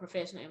a more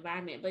professional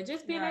environment, but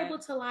just being able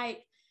to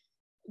like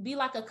be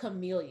like a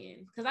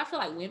chameleon, because I feel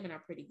like women are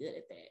pretty good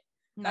at that.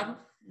 No, like,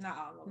 not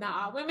all of them. Not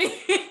all women.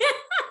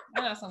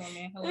 I know some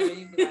women who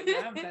really be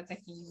like, I'm not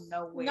taking you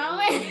nowhere. No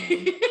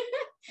way.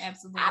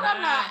 Absolutely. I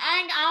don't know.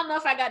 I don't know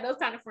if I got those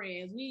kind of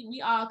friends.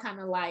 We all kind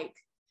of like,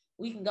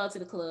 we can go to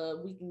the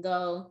club, we can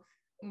go,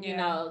 you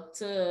know,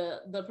 to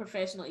the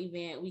professional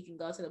event, we can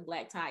go to the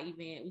black tie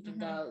event, we can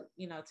go,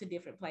 you know, to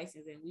different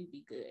places, and we'd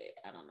be good.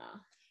 I don't know.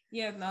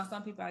 Yeah, no,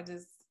 some people I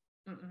just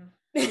no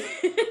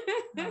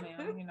ma'am,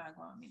 you're not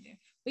going with me there.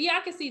 But yeah,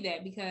 I can see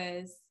that,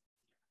 because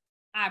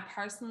I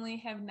personally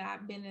have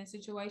not been in a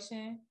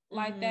situation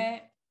like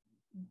that,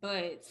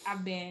 but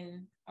I've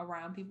been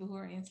around people who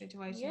are in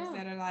situations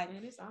that are like,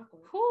 it's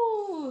awkward.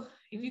 Whoo,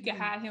 if you could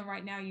hide him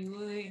right now, you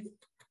would.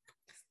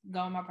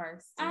 Go in my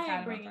purse. I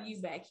ain't bringing you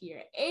back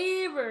here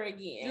ever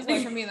again. Just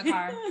wait for me in the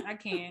car. I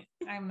can't.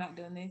 I'm not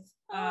doing this.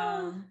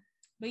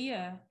 But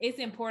yeah, it's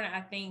important,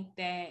 I think,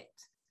 that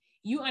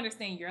you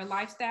understand your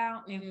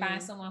lifestyle and find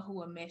someone who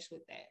will mesh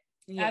with that.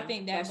 Yeah, I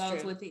think that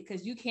goes with it,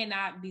 because you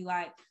cannot be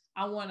like,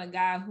 I want a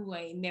guy who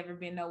ain't never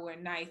been nowhere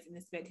nice and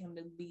expect him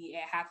to be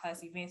at high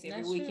class events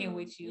every weekend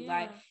with you.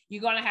 Like,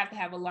 you're gonna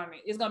have a learning.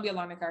 It's gonna be a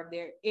learning curve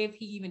there if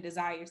he even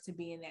desires to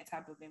be in that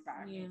type of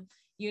environment.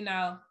 You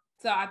know.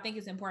 So I think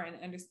it's important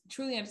to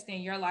truly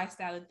understand your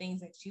lifestyle, the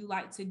things that you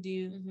like to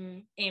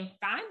do, and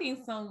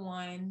finding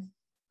someone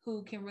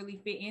who can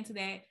really fit into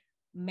that.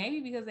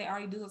 Maybe because they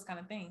already do those kind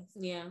of things.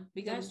 Yeah,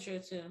 because that's true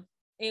too.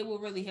 It will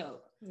really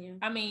help. Yeah,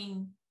 I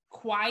mean,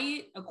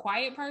 a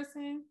quiet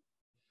person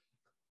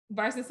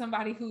versus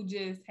somebody who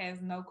just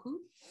has no clue.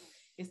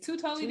 It's two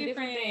totally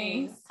different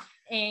things.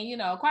 And, you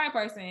know, a quiet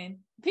person,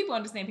 people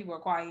understand people are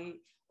quiet,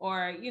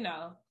 or, you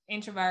know,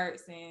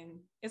 introverts, and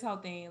this whole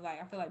thing.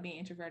 Like, I feel like being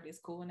introverted is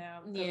cool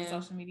now because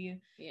of social media.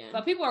 Yeah.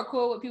 So people are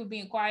cool with people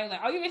being quiet. Like,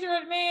 oh, you're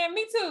introverted, man?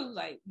 Me too.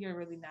 Like, you're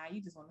really not.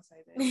 You just want to say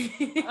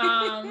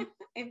that.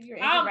 If you're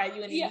introvert,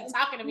 you wouldn't even be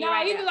talking to me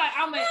right now. You be like,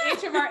 I'm an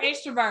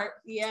extrovert.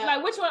 Yeah.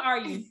 Like, which one are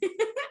you?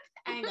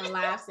 I ain't gonna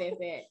lie, I said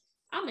that.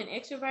 I'm an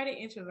extroverted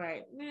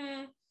introvert.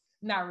 Nah.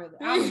 Not really.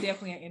 I'm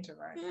definitely an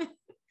introvert.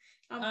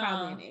 I'm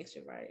probably an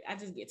extrovert. I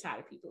just get tired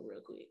of people real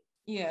quick.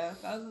 Yeah.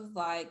 So I was just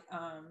like,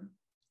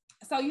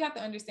 so you have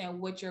to understand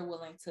what you're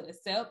willing to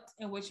accept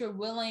and what you're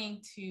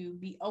willing to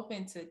be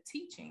open to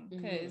teaching,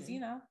 because you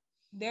know,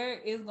 there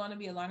is going to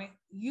be a learning.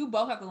 You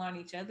both have to learn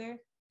each other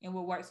and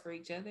what works for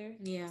each other.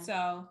 Yeah.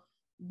 So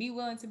be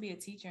willing to be a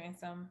teacher in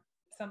some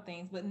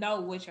things, but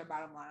know what your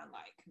bottom line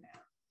like now.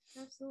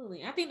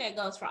 Absolutely. I think that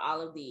goes for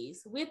all of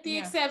these, with the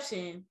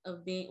exception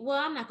of being, well,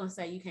 I'm not going to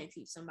say you can't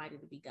teach somebody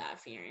to be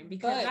God-fearing,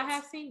 because I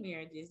have seen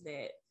marriages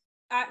that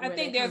I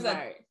think there's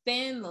a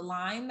thin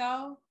line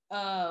though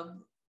of,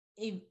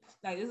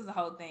 like, this is the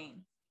whole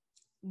thing.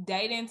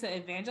 Dating to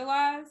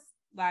evangelize,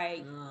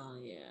 like,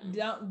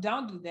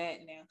 don't do that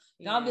now.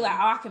 Don't be like,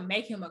 oh, I can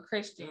make him a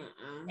Christian,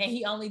 and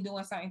he only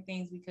doing certain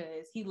things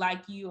because he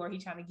like you or he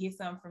trying to get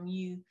something from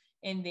you,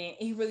 and then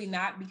he really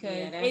not, because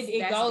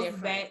it goes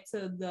different. Back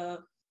to the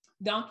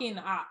donkey and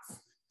the ox.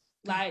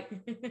 Like,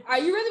 are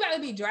you really about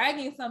to be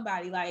dragging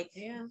somebody? Like,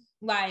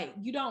 like,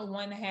 you don't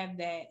want to have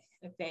that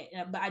effect.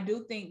 But I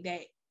do think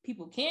that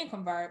people can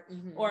convert,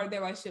 or their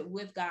relationship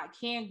with God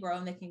can grow,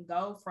 and they can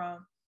go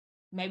from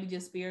maybe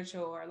just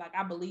spiritual, or like,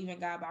 I believe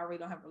in God, but I really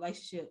don't have a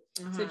relationship,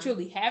 to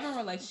truly having a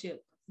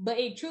relationship. But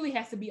it truly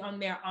has to be on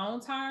their own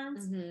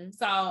terms.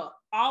 So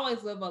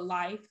always live a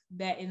life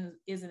that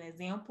is an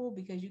example,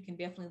 because you can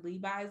definitely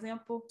lead by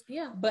example.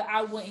 Yeah. But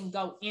I wouldn't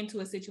go into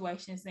a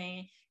situation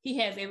saying he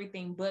has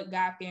everything but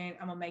God-fearing,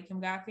 I'm gonna make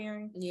him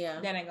God-fearing. Yeah.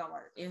 That ain't gonna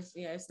work.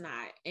 It's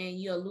not. And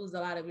you'll lose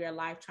a lot of your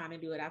life trying to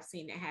do it. I've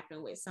seen that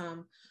happen with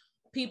some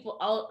people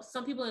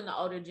in the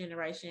older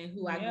generation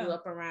who I grew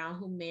up around,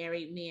 who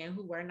married men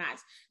who were not,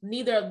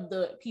 neither of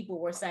the people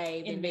were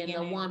saved, and then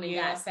the woman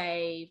got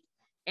saved,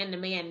 and the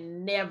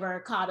man never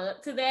caught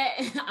up to that.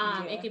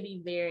 It could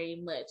be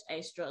very much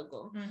a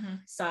struggle.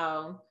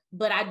 So,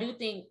 but I do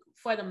think,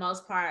 for the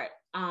most part,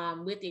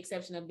 with the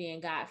exception of being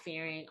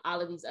God-fearing,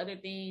 all of these other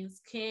things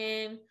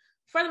can,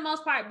 for the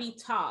most part, be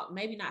taught.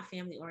 Maybe not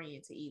family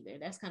oriented either.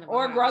 That's kind of,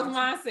 or growth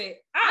mindset.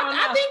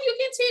 I think you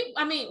can teach.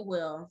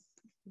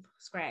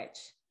 Scratch.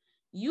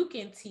 You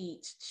can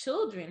teach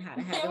children how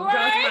to have a growth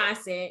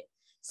mindset.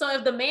 So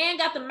if the man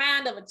got the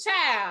mind of a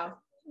child,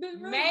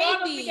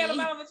 maybe got the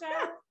mind of a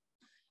child.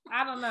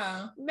 I don't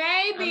know.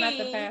 Maybe I'm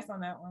not the pass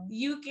on that one.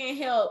 You can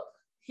help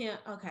him.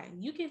 Okay,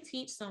 you can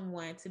teach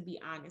someone to be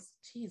honest.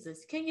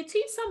 Jesus, can you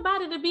teach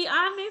somebody to be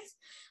honest?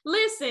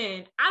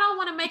 Listen, I don't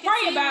want to make it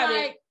seem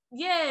like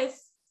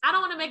yes. I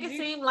don't want to make it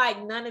seem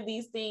like none of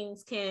these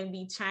things can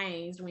be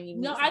changed when you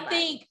meet somebody. I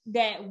think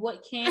that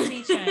what can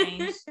be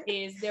changed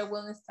is their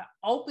willingness to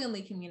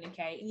openly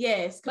communicate.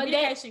 Yes,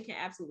 communication can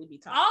absolutely be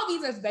taught. All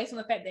these are based on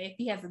the fact that if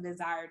he has a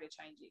desire to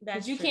change it,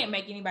 because you can't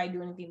make anybody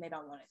do anything they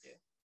don't want to do.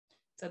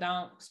 So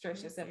don't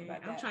stress yourself about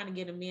that. I'm trying to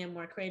get a man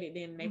more credit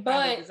than they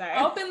probably desire.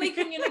 Openly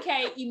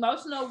communicate,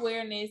 emotional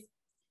awareness,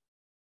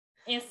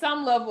 and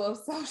some level of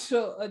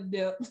social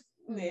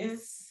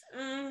adeptness.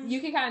 You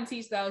can kind of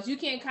teach those. You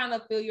can kind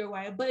of feel your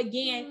way. But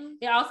again,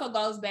 it also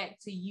goes back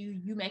to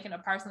you making a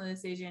personal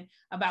decision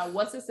about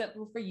what's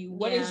acceptable for you.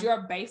 What is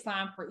your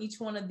baseline for each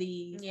one of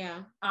these?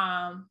 Yeah.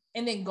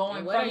 And then going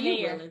and what from are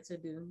you there. willing to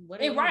do?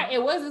 Right.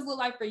 And what does this look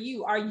like for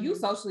you? Are you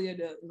socially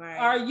adept? Right.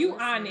 Are you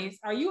honest?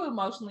 Are you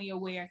emotionally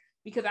aware?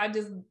 Because I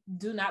just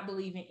do not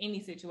believe in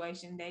any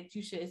situation that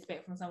you should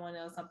expect from someone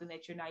else something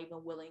that you're not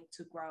even willing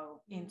to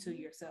grow into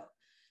yourself.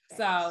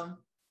 So,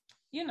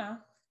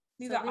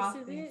 these are all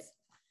things.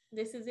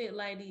 This is it,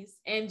 ladies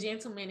and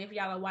gentlemen, if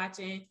y'all are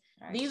watching.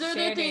 Right. These are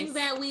Share the things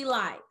that we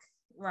like.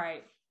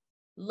 Right.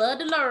 Love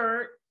the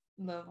Lord.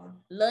 Love them.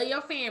 Love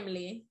your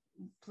family.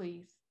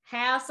 Please.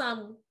 Have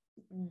some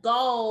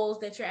goals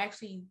that you're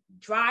actually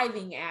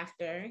driving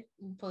after.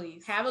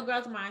 Please. Have a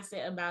growth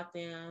mindset about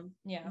them.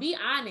 Yeah. Be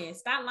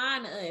honest. Stop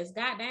lying to us.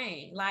 God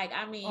dang.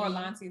 Or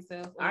lying to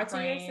yourself. Or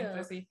to yourself.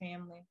 Or to your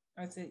family.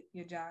 Or to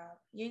your job.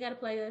 You ain't got to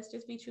play us.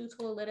 Just be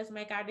truthful. Let us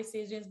make our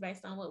decisions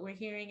based on what we're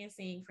hearing and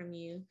seeing from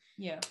you.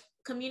 Yeah.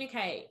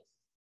 Communicate.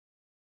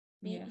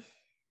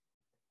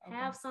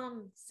 Have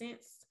some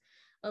sense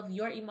of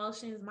your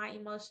emotions, my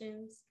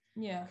emotions.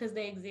 Yeah. Because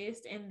they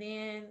exist. And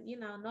then,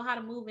 know how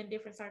to move in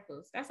different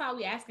circles. That's all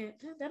we asking.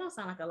 That don't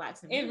sound like a lot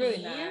to me. It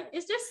really not.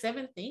 It's just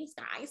 7 things,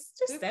 guys.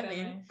 Just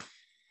 7.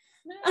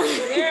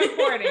 They're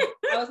important.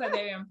 I would say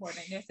they're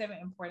important. There's 7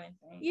 important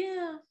things.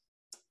 Yeah.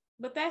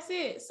 But that's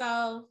it.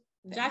 So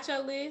jot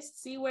your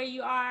list, see where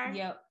you are.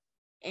 Yep.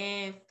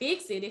 And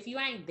fix it if you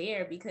ain't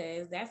there,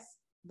 because that's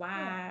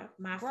why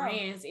my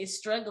friends is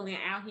struggling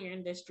out here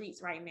in the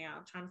streets right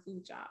now trying to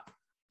food job.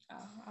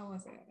 Oh, I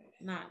wouldn't say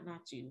that.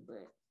 Not you,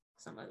 but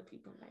some other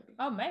people maybe.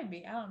 Oh,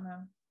 maybe. I don't know.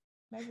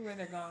 Maybe where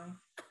they're going.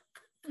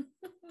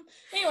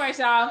 Anyways,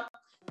 y'all.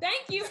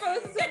 Thank you for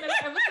listening to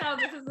this episode.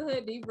 This is the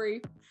Hood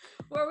Debrief,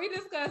 where we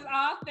discuss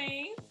all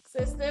things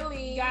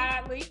sisterly,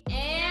 godly,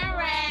 and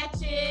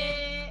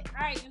ratchet.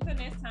 All right, until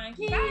next time.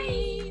 Peace.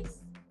 Bye.